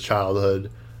to his childhood.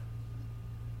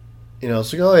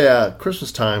 It's like, oh yeah,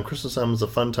 Christmas time is a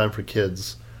fun time for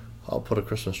kids. I'll put a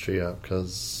Christmas tree up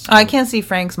because... I can't see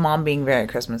Frank's mom being very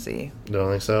Christmassy. You don't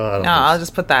think so? I'll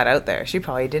just put that out there. She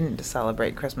probably didn't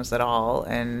celebrate Christmas at all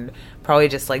and probably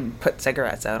just, like, put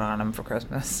cigarettes out on him for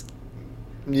Christmas.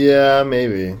 Yeah,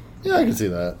 maybe. Yeah, I can see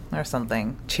that. Or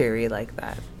something cheery like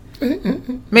that.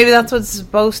 Maybe that's what's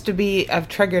supposed to have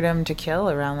triggered him to kill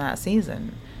around that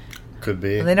season. Could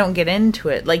be. They don't get into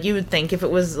it. Like, you would think if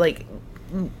it was, like,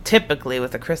 typically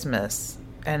with a Christmas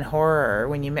and horror,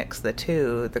 when you mix the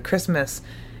two, the Christmas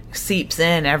seeps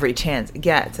in every chance it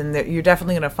gets, and you're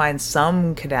definitely going to find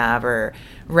some cadaver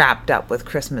wrapped up with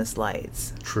Christmas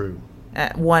lights. True.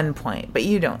 At one point, but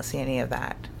you don't see any of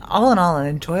that. All in all, an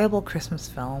enjoyable Christmas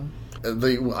film.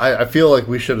 I feel like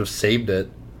we should have saved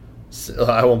it.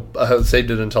 I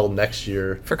saved it until next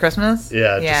year. For Christmas?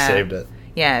 Yeah, just saved it.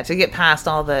 Yeah, to get past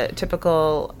all the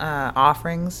typical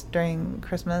offerings during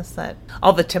Christmas,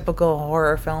 all the typical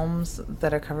horror films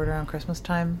that are covered around Christmas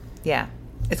time. Yeah,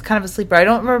 It's kind of a sleeper. I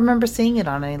don't remember seeing it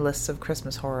on any lists of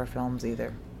Christmas horror films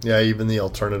either. Yeah, even the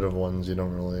alternative ones, you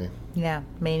don't really... Yeah,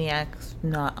 Maniac's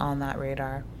not on that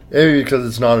radar. Maybe because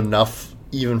it's not enough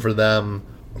even for them.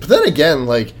 But then again,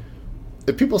 like,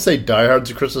 if people say Die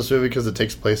Hard's a Christmas movie because it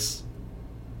takes place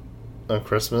on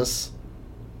Christmas,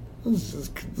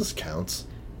 this counts.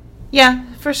 Yeah,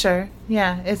 for sure.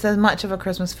 Yeah, it's as much of a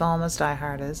Christmas film as Die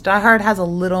Hard is. Die Hard has a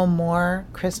little more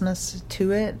Christmas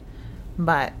to it,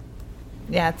 but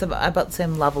yeah, it's about the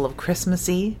same level of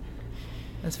Christmassy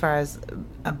as far as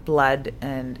blood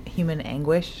and human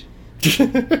anguish.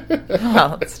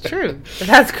 Well, it's true. If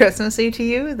that's Christmassy to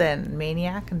you, then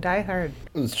Maniac and Die Hard.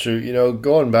 It's true. You know,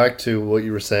 going back to what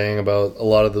you were saying about a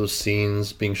lot of those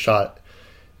scenes being shot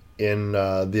in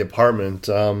the apartment,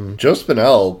 Joe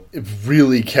Spinell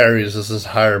really carries this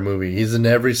entire movie. He's in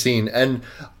every scene, and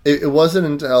it wasn't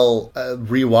until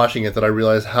rewatching it that I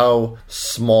realized how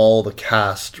small the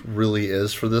cast really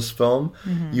is for this film.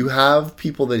 Mm-hmm. You have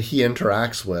people that he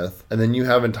interacts with, and then you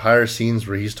have entire scenes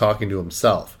where he's talking to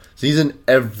himself. So he's in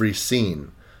every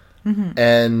scene. Mm-hmm.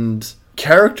 And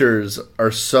characters are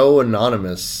so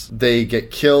anonymous. They get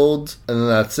killed, and then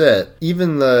that's it.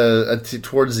 Even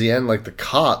towards the end, like the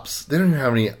cops, they don't even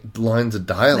have any lines of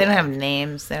dialogue. They don't have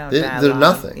names. They don't have dialogue. They're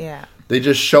nothing. Yeah. They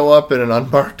just show up in an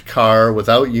unmarked car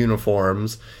without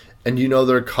uniforms, and you know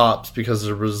they're cops because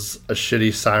there was a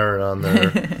shitty siren on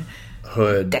their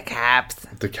hood. The cops.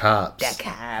 The cops. The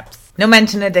cops. No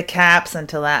mention of the cops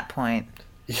until that point.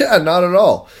 Yeah, not at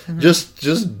all. Mm-hmm.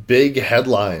 Just big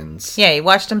headlines. Yeah, he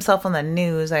watched himself on the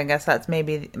news. I guess that's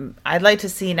maybe... I'd like to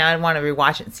see... Now I'd want to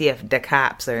rewatch it and see if the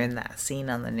cops are in that scene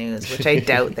on the news, which I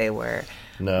doubt they were.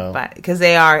 No. But because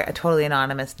they are totally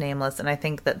anonymous, nameless, and I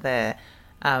think that the...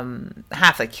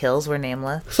 half the kills were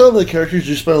nameless. Some of the characters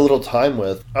you spend a little time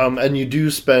with, and you do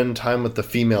spend time with the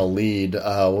female lead.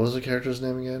 What was the character's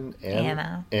name again?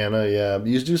 Anna. Anna, yeah.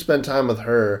 You do spend time with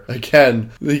her.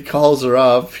 Again, he calls her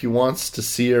up. He wants to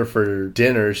see her for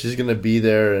dinner. She's going to be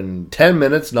there in 10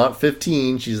 minutes, not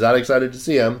 15. She's that excited to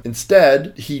see him.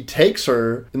 Instead, he takes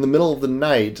her in the middle of the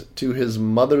night to his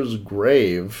mother's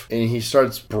grave, and he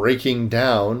starts breaking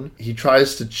down. He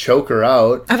tries to choke her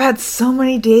out. I've had so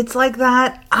many dates like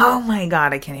that. Oh my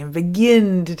god, I can't even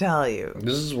begin to tell you.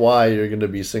 This is why you're going to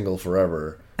be single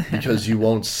forever. Because you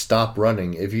won't stop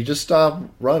running. If you just stop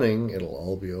running, it'll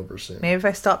all be over soon. Maybe if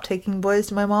I stop taking boys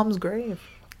to my mom's grave.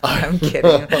 I'm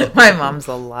kidding. My mom's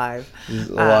alive. She's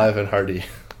alive and hearty.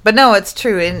 But no, it's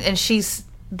true. And she's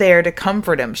there to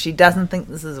comfort him. She doesn't think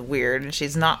this is weird, and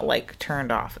she's not like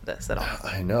turned off at this at all.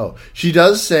 I know. She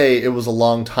does say it was a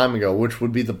long time ago, which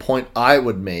would be the point I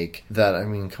would make. That, I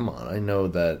mean, come on, I know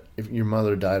that if your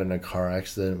mother died in a car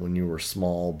accident when you were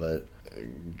small, but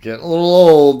getting a little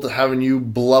old having you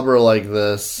blubber like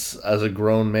this as a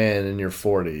grown man in your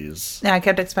 40s. Yeah, I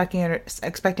kept expecting her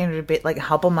to be like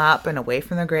help him up and away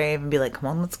from the grave and be like, come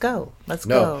on, let's go. Let's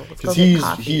go. Because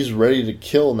he's ready to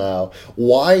kill now.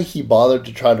 Why he bothered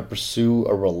to try to pursue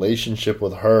a relationship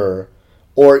with her,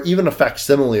 or even a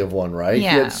facsimile of one, right?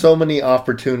 Yeah. He had so many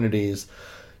opportunities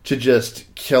to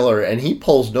just kill her, and he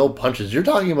pulls no punches. You're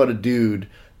talking about a dude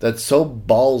that's so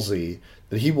ballsy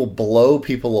that he will blow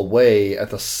people away at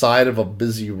the side of a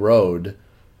busy road.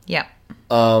 Yeah.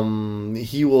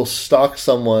 He will stalk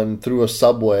someone through a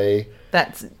subway.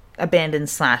 That's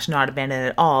abandoned / not abandoned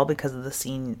at all, because of the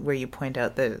scene where you point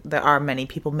out that there are many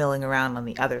people milling around on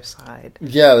the other side.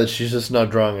 Yeah, that she's just not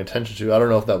drawing attention to. I don't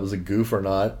know if that was a goof or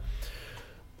not.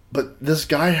 But this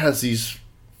guy has these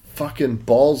fucking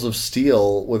balls of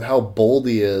steel with how bold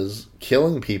he is,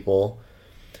 killing people.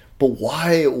 But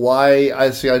why, I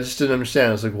just didn't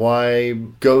understand. It's like, why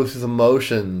go through the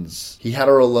motions? He had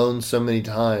her alone so many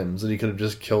times that he could have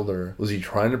just killed her. Was he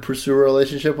trying to pursue a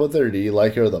relationship with her? Did he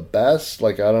like her the best?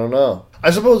 Like, I don't know. I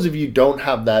suppose if you don't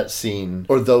have that scene,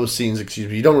 or those scenes,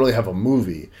 excuse me, you don't really have a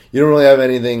movie. You don't really have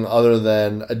anything other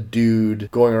than a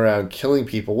dude going around killing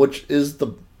people, which is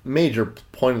the major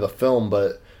point of the film,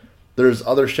 but there's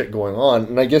other shit going on.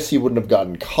 And I guess he wouldn't have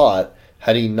gotten caught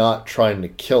had he not trying to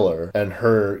kill her and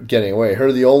her getting away.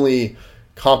 Her, the only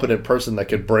competent person that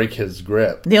could break his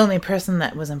grip. The only person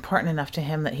that was important enough to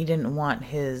him that he didn't want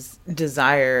his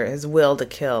desire, his will to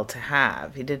kill to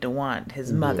have. He didn't want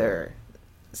his mother,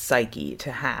 Psyche,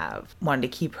 to have. Wanted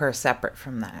to keep her separate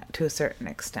from that to a certain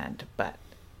extent. But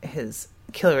his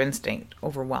killer instinct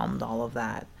overwhelmed all of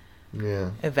that.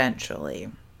 Yeah. Eventually.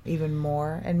 Even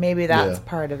more. And maybe that's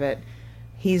part of it.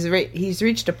 He's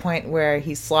reached a point where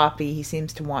he's sloppy. He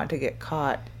seems to want to get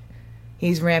caught.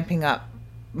 He's ramping up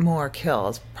more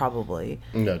kills, probably.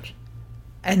 Gotcha.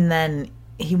 And then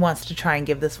he wants to try and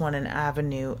give this one an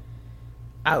avenue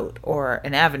out or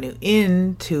an avenue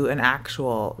into an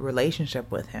actual relationship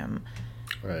with him.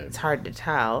 Right. It's hard to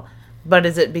tell. But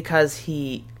is it because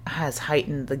he has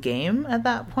heightened the game at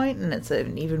that point and it's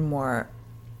an even more,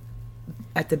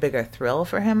 it's a bigger thrill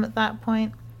for him at that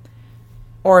point?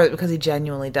 Or because he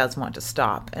genuinely does want to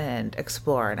stop and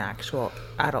explore an actual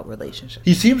adult relationship?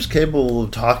 He seems capable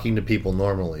of talking to people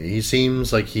normally. He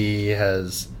seems like he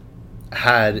has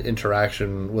had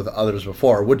interaction with others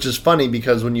before, which is funny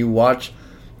because when you watch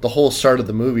the whole start of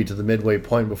the movie to the midway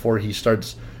point before he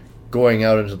starts going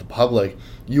out into the public,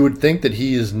 you would think that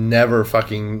he has never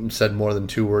fucking said more than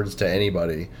 2 words to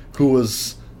anybody who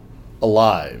was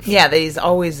alive. Yeah, that he's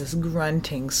always this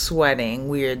grunting, sweating,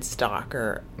 weird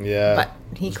stalker. Yeah. But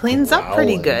he cleans up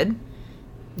pretty good.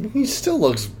 He still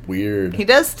looks weird. He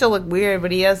does still look weird,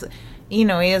 but he has, he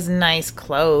has nice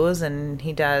clothes and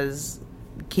he does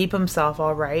keep himself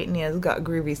all right, and he has got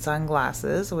groovy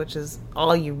sunglasses, which is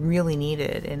all you really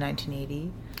needed in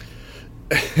 1980.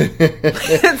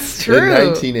 It's true. In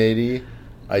 1980,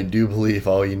 I do believe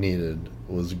all you needed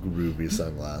was groovy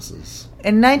sunglasses.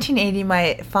 In 1980,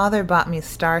 my father bought me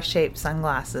star-shaped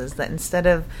sunglasses that instead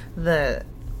of the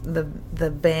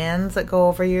bands that go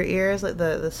over your ears, like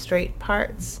the straight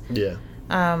parts. Yeah.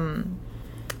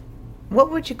 What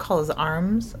would you call those,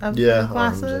 arms of the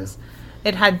glasses? Arms, yeah.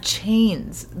 It had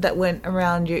chains that went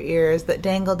around your ears that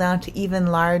dangled down to even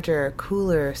larger,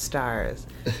 cooler stars.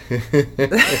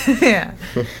 Yeah.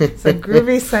 So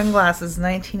groovy sunglasses,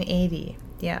 1980.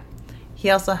 Yeah. He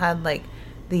also had like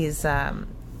these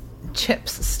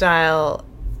Chips style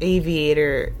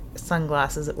aviator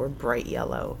sunglasses that were bright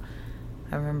yellow.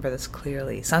 I remember this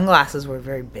clearly. Sunglasses were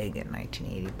very big in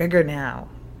 1980. Bigger now.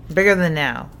 Bigger than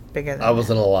now. Bigger than I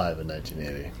wasn't alive in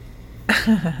 1980.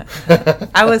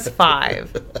 I was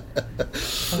 5.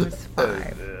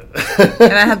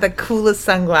 And I had the coolest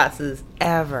sunglasses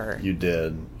ever. You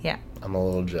did. Yeah. I'm a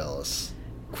little jealous.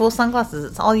 Cool sunglasses.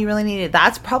 It's all you really needed.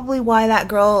 That's probably why that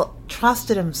girl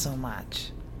trusted him so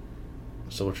much.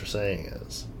 So what you're saying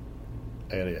is,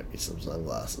 I gotta get me some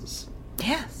sunglasses.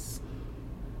 Yes.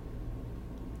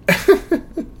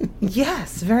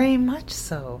 Yes, very much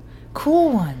so.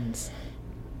 Cool ones.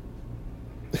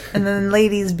 And then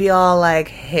ladies be all like,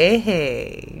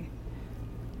 hey,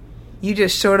 you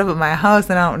just showed up at my house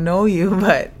and I don't know you,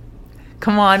 but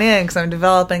come on in because I'm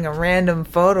developing a random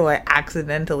photo I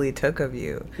accidentally took of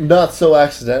you. Not so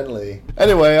accidentally.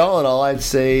 Anyway, all in all, I'd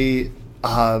say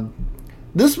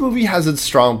this movie has its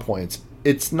strong points.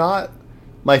 It's not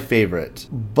my favorite,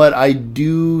 but I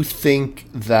do think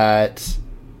that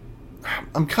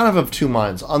I'm kind of 2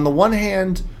 minds. On the one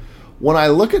hand, when I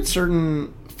look at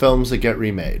certain films that get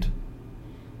remade,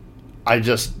 I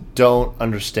just don't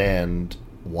understand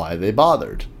why they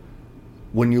bothered.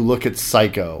 When you look at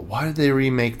Psycho, why did they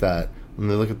remake that? When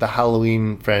they look at the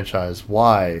Halloween franchise,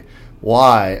 why?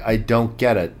 I don't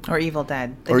get it. Or Evil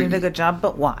Dead. They did a good job,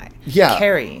 but why? Yeah.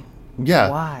 Carrie. Yeah.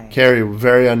 Why? Carrie,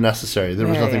 very unnecessary. There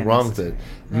was Very nothing wrong with it.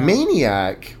 No.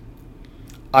 Maniac,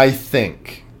 I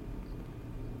think,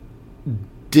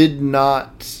 did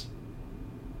not...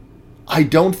 I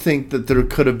don't think that there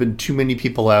could have been too many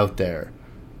people out there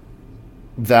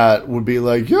that would be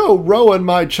like, yo, ruin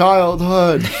my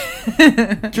childhood.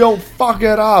 Don't fuck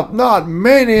it up. Not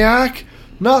Maniac.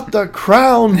 Not the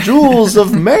crown jewels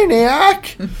of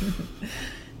Maniac.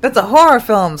 That's a horror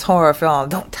film's horror film.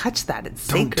 Don't touch that. It's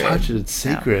Don't sacred. touch it. It's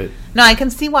sacred. No, I can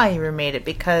see why you remade it,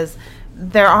 because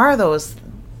there are those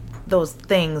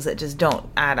things that just don't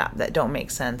add up, that don't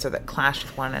make sense, or that clash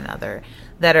with one another,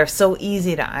 that are so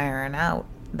easy to iron out,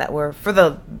 that were, for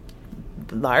the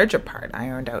larger part,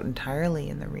 ironed out entirely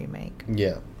in the remake.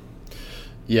 Yeah.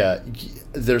 Yeah.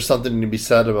 There's something to be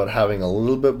said about having a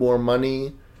little bit more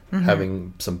money,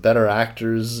 having some better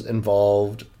actors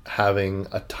involved, having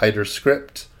a tighter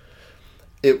script.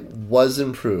 It was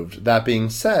improved. That being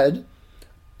said,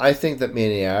 I think that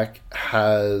Maniac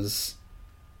has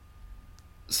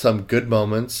some good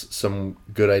moments, some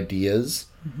good ideas,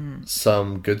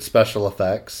 some good special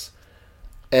effects,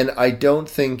 and I don't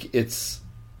think it's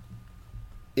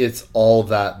all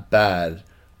that bad.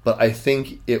 But I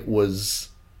think it was,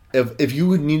 if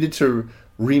you needed to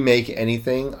remake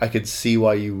anything, I could see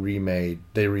why they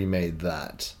remade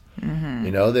that. You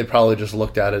know, they probably just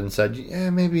looked at it and said, yeah,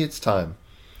 maybe it's time.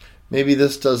 Maybe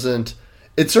this doesn't...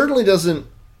 It certainly doesn't...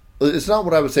 It's not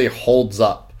what I would say holds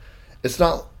up. It's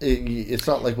not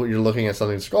like when you're looking at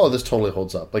something, it's like, oh, this totally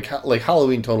holds up. Like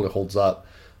Halloween totally holds up,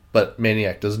 but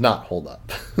Maniac does not hold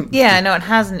up. Yeah, no, it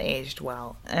hasn't aged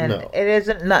well. And No. it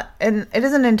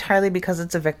isn't entirely because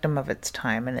it's a victim of its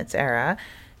time and its era.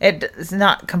 It's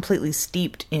not completely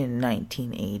steeped in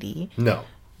 1980. No.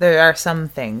 There are some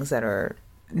things that are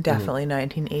definitely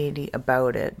 1980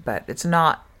 about it, but it's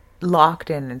not locked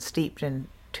in and steeped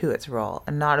into its role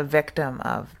and not a victim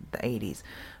of the 80s.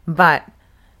 But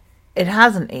it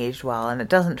hasn't aged well and it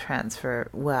doesn't transfer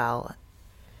well.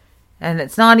 And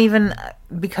it's not even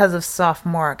because of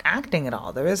sophomoric acting at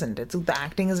all. There isn't. The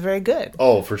acting is very good.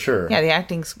 Oh, for sure. Yeah, the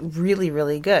acting's really,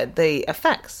 really good. The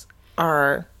effects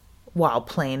are, while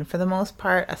plain for the most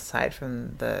part, aside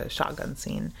from the shotgun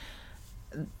scene,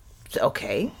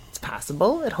 okay. It's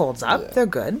passable. It holds up. Yeah. They're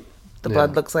good. The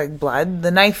blood looks like blood. The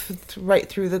knife right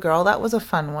through the girl, that was a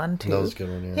fun one, too. That was a good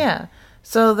one, yeah. Yeah.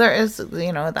 So there is,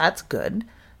 that's good.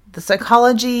 The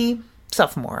psychology,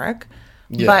 sophomoric.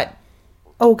 Yeah. But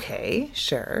okay,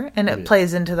 sure. And it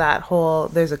plays into that whole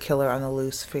there's a killer on the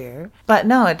loose fear. But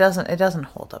no, it doesn't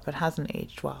hold up. It hasn't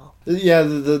aged well. Yeah,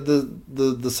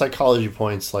 the psychology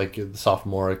points, like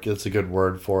sophomoric, it's a good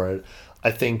word for it.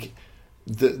 I think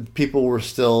the people were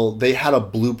still, they had a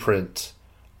blueprint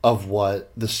of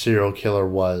what the serial killer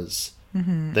was.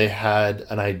 Mm-hmm. They had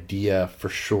an idea for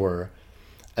sure.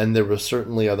 And there were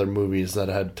certainly other movies that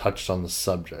had touched on the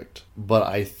subject. But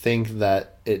I think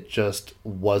that it just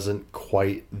wasn't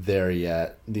quite there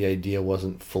yet. The idea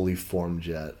wasn't fully formed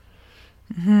yet.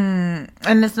 And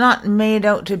it's not made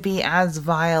out to be as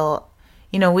vile.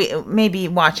 We maybe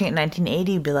watching it in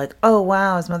 1980 be like, oh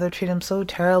wow, his mother treated him so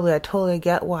terribly. I totally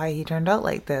get why he turned out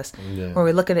like this. Yeah. Or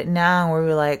we look at it now where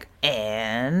we're like,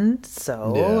 and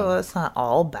so Yeah. it's not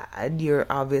all bad. You're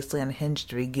obviously unhinged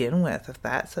to begin with if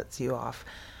that sets you off.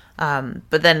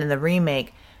 But then in the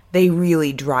remake, they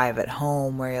really drive it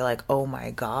home where you're like, oh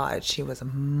my God, she was a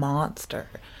monster.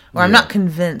 Or I'm not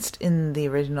convinced in the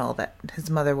original that his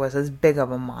mother was as big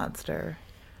of a monster.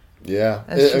 Yeah,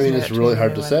 As she's it's really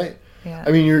hard to say. Yeah.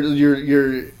 I mean,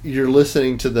 you're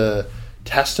listening to the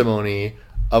testimony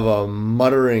of a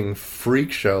muttering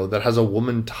freak show that has a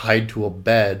woman tied to a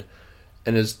bed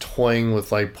and is toying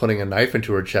with like putting a knife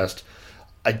into her chest.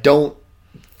 I don't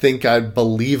think I'd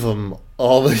believe him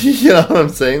all the, you know what I'm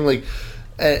saying? Like,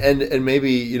 and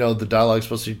maybe, the dialogue's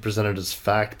supposed to be presented as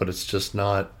fact, but it's just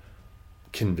not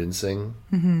convincing.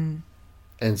 Mm-hmm.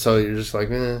 And so you're just like,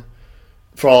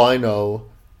 for all I know,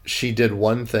 she did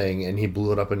one thing and he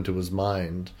blew it up into his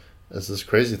mind as this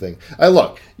crazy thing.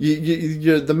 Look,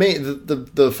 you're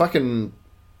the fucking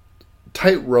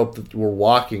tightrope that we're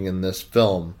walking in this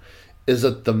film is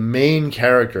that the main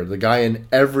character, the guy in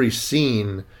every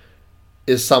scene,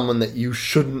 is someone that you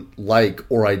shouldn't like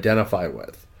or identify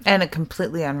with. And a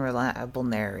completely unreliable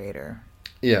narrator.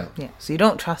 Yeah. Yeah. So you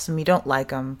don't trust him, you don't like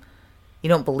him, you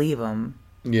don't believe him.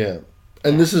 Yeah.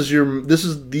 And this is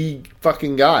the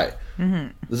fucking guy. Mm-hmm.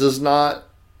 This is not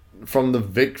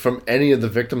from any of the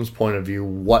victim's point of view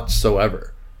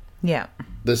whatsoever. Yeah.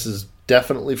 This is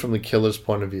definitely from the killer's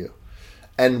point of view.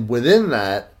 And within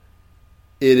that,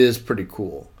 it is pretty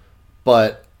cool.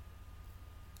 But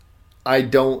I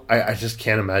just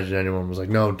can't imagine anyone was like,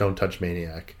 no, don't touch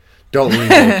Maniac. Don't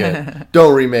remake it.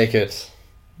 Don't remake it.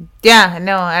 Yeah,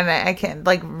 no, and I can't,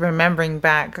 like, remembering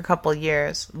back a couple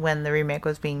years when the remake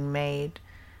was being made,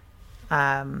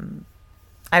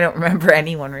 I don't remember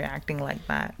anyone reacting like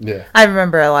that. Yeah. I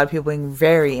remember a lot of people being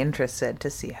very interested to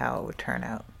see how it would turn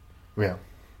out. Yeah.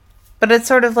 But it's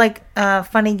sort of like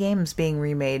Funny Games being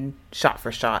remade shot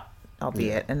for shot,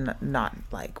 albeit, and not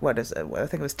like, what is it? I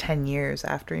think it was 10 years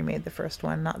after he made the first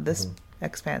one, not this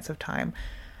expanse of time.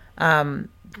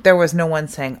 There was no one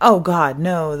saying, oh God,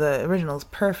 no, the original's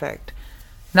perfect.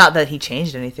 Not that he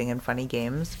changed anything in Funny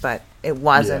Games, but it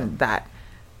wasn't that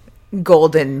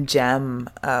golden gem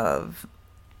of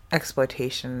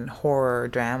exploitation, horror,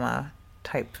 drama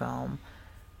type film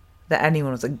that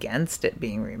anyone was against it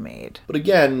being remade. But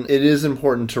again, it is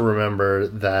important to remember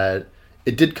that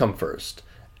it did come first.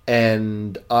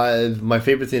 And my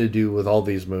favorite thing to do with all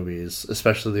these movies,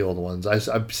 especially the old ones, I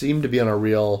seem to be on a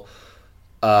real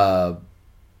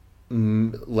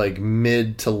like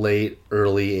mid to late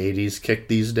early 80s kick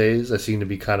these days. I seem to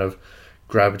be kind of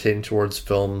gravitating towards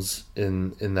films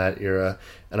in that era,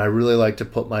 and I really like to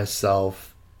put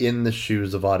myself in the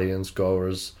shoes of audience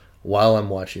goers while I'm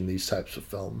watching these types of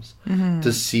films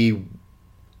to see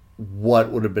what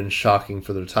would have been shocking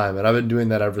for their time. And I've been doing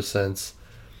that ever since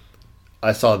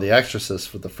I saw The Exorcist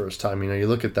for the first time. You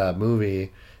look at that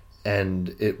movie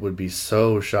and it would be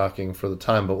so shocking for the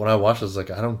time, but when I watched it, I was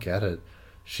like, I don't get it.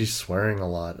 She's swearing a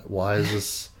lot. Why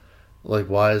is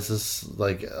this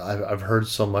like, I've heard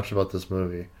so much about this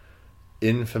movie.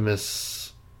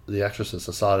 Infamous The Exorcist.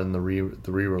 I saw it in the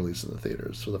re-release in the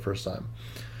theaters for the first time.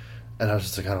 And I was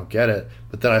just like, I don't get it.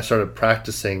 But then I started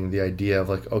practicing the idea of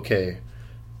like, okay,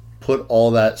 put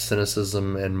all that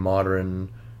cynicism and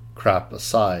modern crap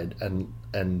aside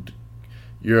and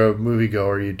you're a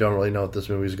moviegoer, you don't really know what this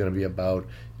movie is going to be about,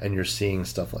 and you're seeing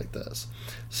stuff like this.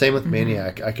 Same with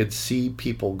Maniac. I could see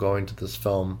people going to this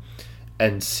film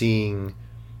and seeing,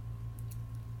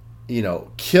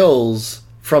 kills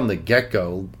from the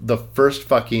get-go. The first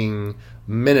fucking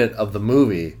minute of the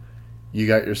movie, you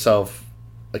got yourself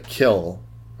a kill,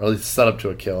 or at least set up to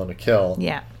a kill and a kill.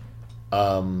 Yeah.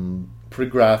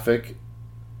 Pretty graphic,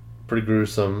 pretty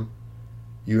gruesome.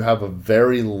 You have a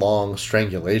very long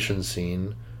strangulation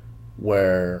scene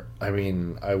where, I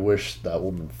wish that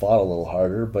woman fought a little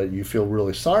harder, but you feel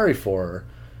really sorry for her.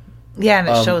 Yeah, and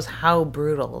it shows how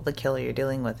brutal the killer you're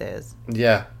dealing with is.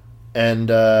 Yeah. And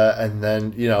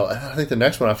then, I think the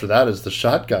next one after that is the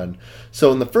shotgun.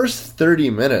 So in the first 30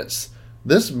 minutes,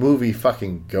 this movie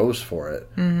fucking goes for it.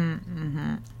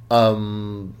 And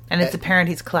it's apparent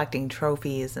he's collecting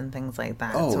trophies and things like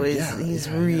that. Oh, so he's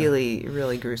really,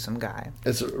 really gruesome guy.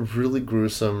 It's really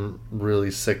gruesome,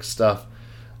 really sick stuff.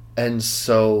 And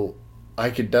so I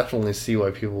could definitely see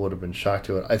why people would have been shocked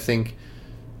to it. I think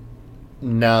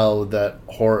now that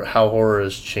how horror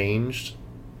has changed,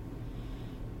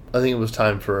 I think it was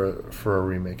time for a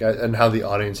remake. And how the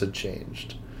audience had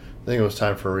changed. I think it was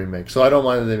time for a remake. So I don't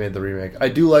mind that they made the remake. I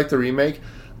do like the remake.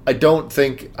 I don't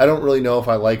really know if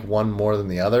I like one more than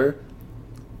the other.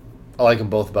 I like them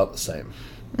both about the same.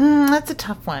 That's a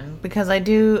tough one, because I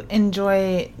do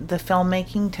enjoy the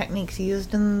filmmaking techniques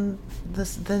used in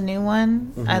the new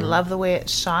one. I love the way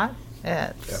it's shot.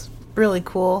 It's really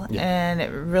cool, and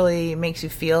it really makes you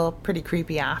feel pretty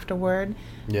creepy afterward.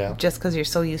 Yeah. Just because you're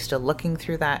so used to looking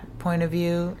through that point of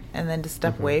view, and then to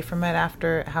step away from it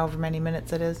after however many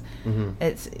minutes it is,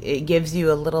 it gives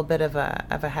you a little bit of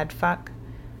a head fuck.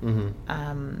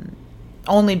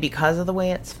 Only because of the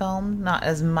way it's filmed, not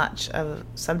as much of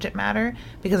subject matter.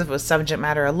 Because if it was subject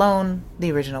matter alone,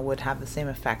 the original would have the same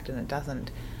effect, and it doesn't.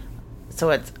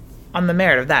 So it's on the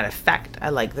merit of that effect, I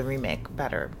like the remake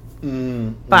better.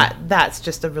 But that's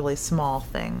just a really small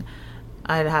thing.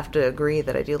 I'd have to agree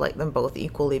that I do like them both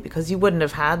equally, because you wouldn't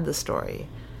have had the story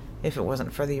if it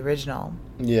wasn't for the original.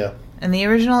 Yeah. And the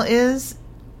original is,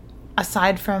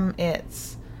 aside from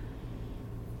its,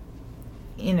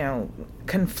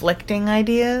 conflicting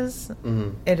ideas,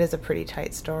 it is a pretty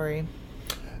tight story.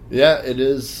 Yeah, it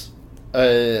is.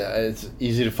 It's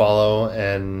easy to follow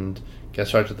and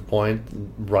gets right to the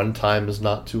point. Runtime is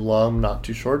not too long, not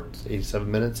too short. It's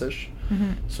 87 minutes-ish.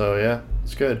 So, yeah,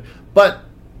 it's good. But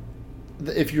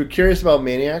if you're curious about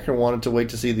Maniac or wanted to wait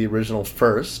to see the original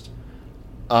first,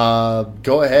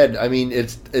 go ahead.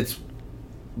 It's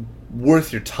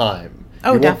worth your time.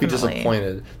 Oh, you won't definitely. be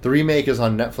disappointed. The remake is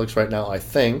on Netflix right now, I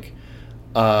think,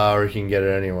 or you can get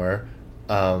it anywhere.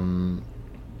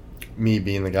 Me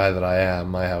being the guy that I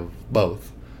am, I have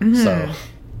both. So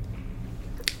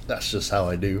that's just how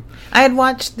I do. I had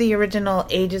watched the original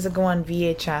ages ago on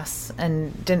VHS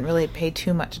and didn't really pay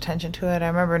too much attention to it. I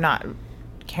remember not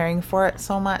caring for it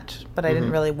so much, but I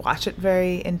didn't really watch it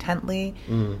very intently.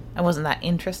 I wasn't that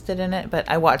interested in it, but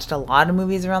I watched a lot of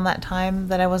movies around that time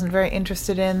that I wasn't very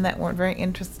interested in, that weren't very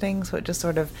interesting, so it just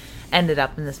sort of ended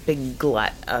up in this big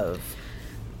glut of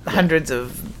hundreds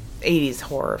of 80s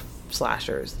horror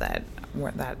slashers that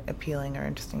weren't that appealing or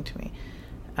interesting to me.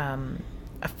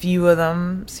 A few of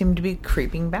them seem to be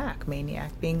creeping back,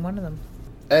 Maniac being one of them.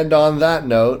 And on that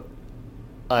note,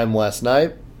 I'm Wes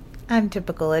Knight. I'm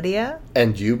Typical Lydia.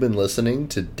 And you've been listening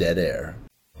to Dead Air.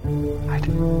 I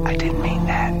didn't mean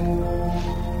that.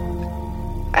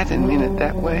 I didn't mean it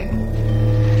that way.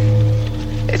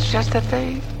 It's just that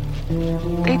they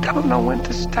don't know when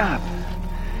to stop.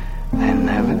 They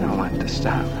never know when to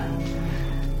stop.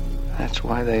 That's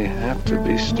why they have to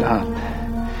be stopped.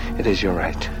 It is, you're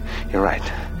right. You're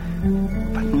right.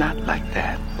 But not like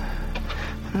that.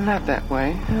 Not that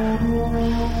way.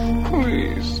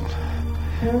 Please.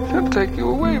 They'll take you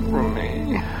away from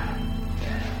me.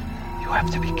 You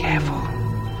have to be careful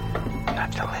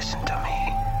not to listen to me.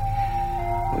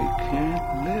 We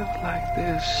can't live like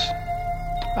this.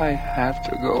 I have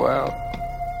to go out.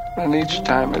 And each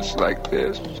time it's like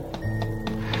this.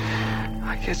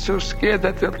 I get so scared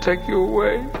that they'll take you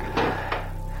away.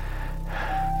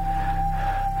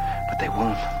 But they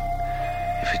won't.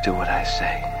 If you do what I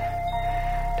say.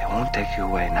 They won't take you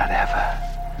away, not ever.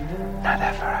 Not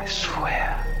ever, I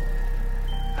swear.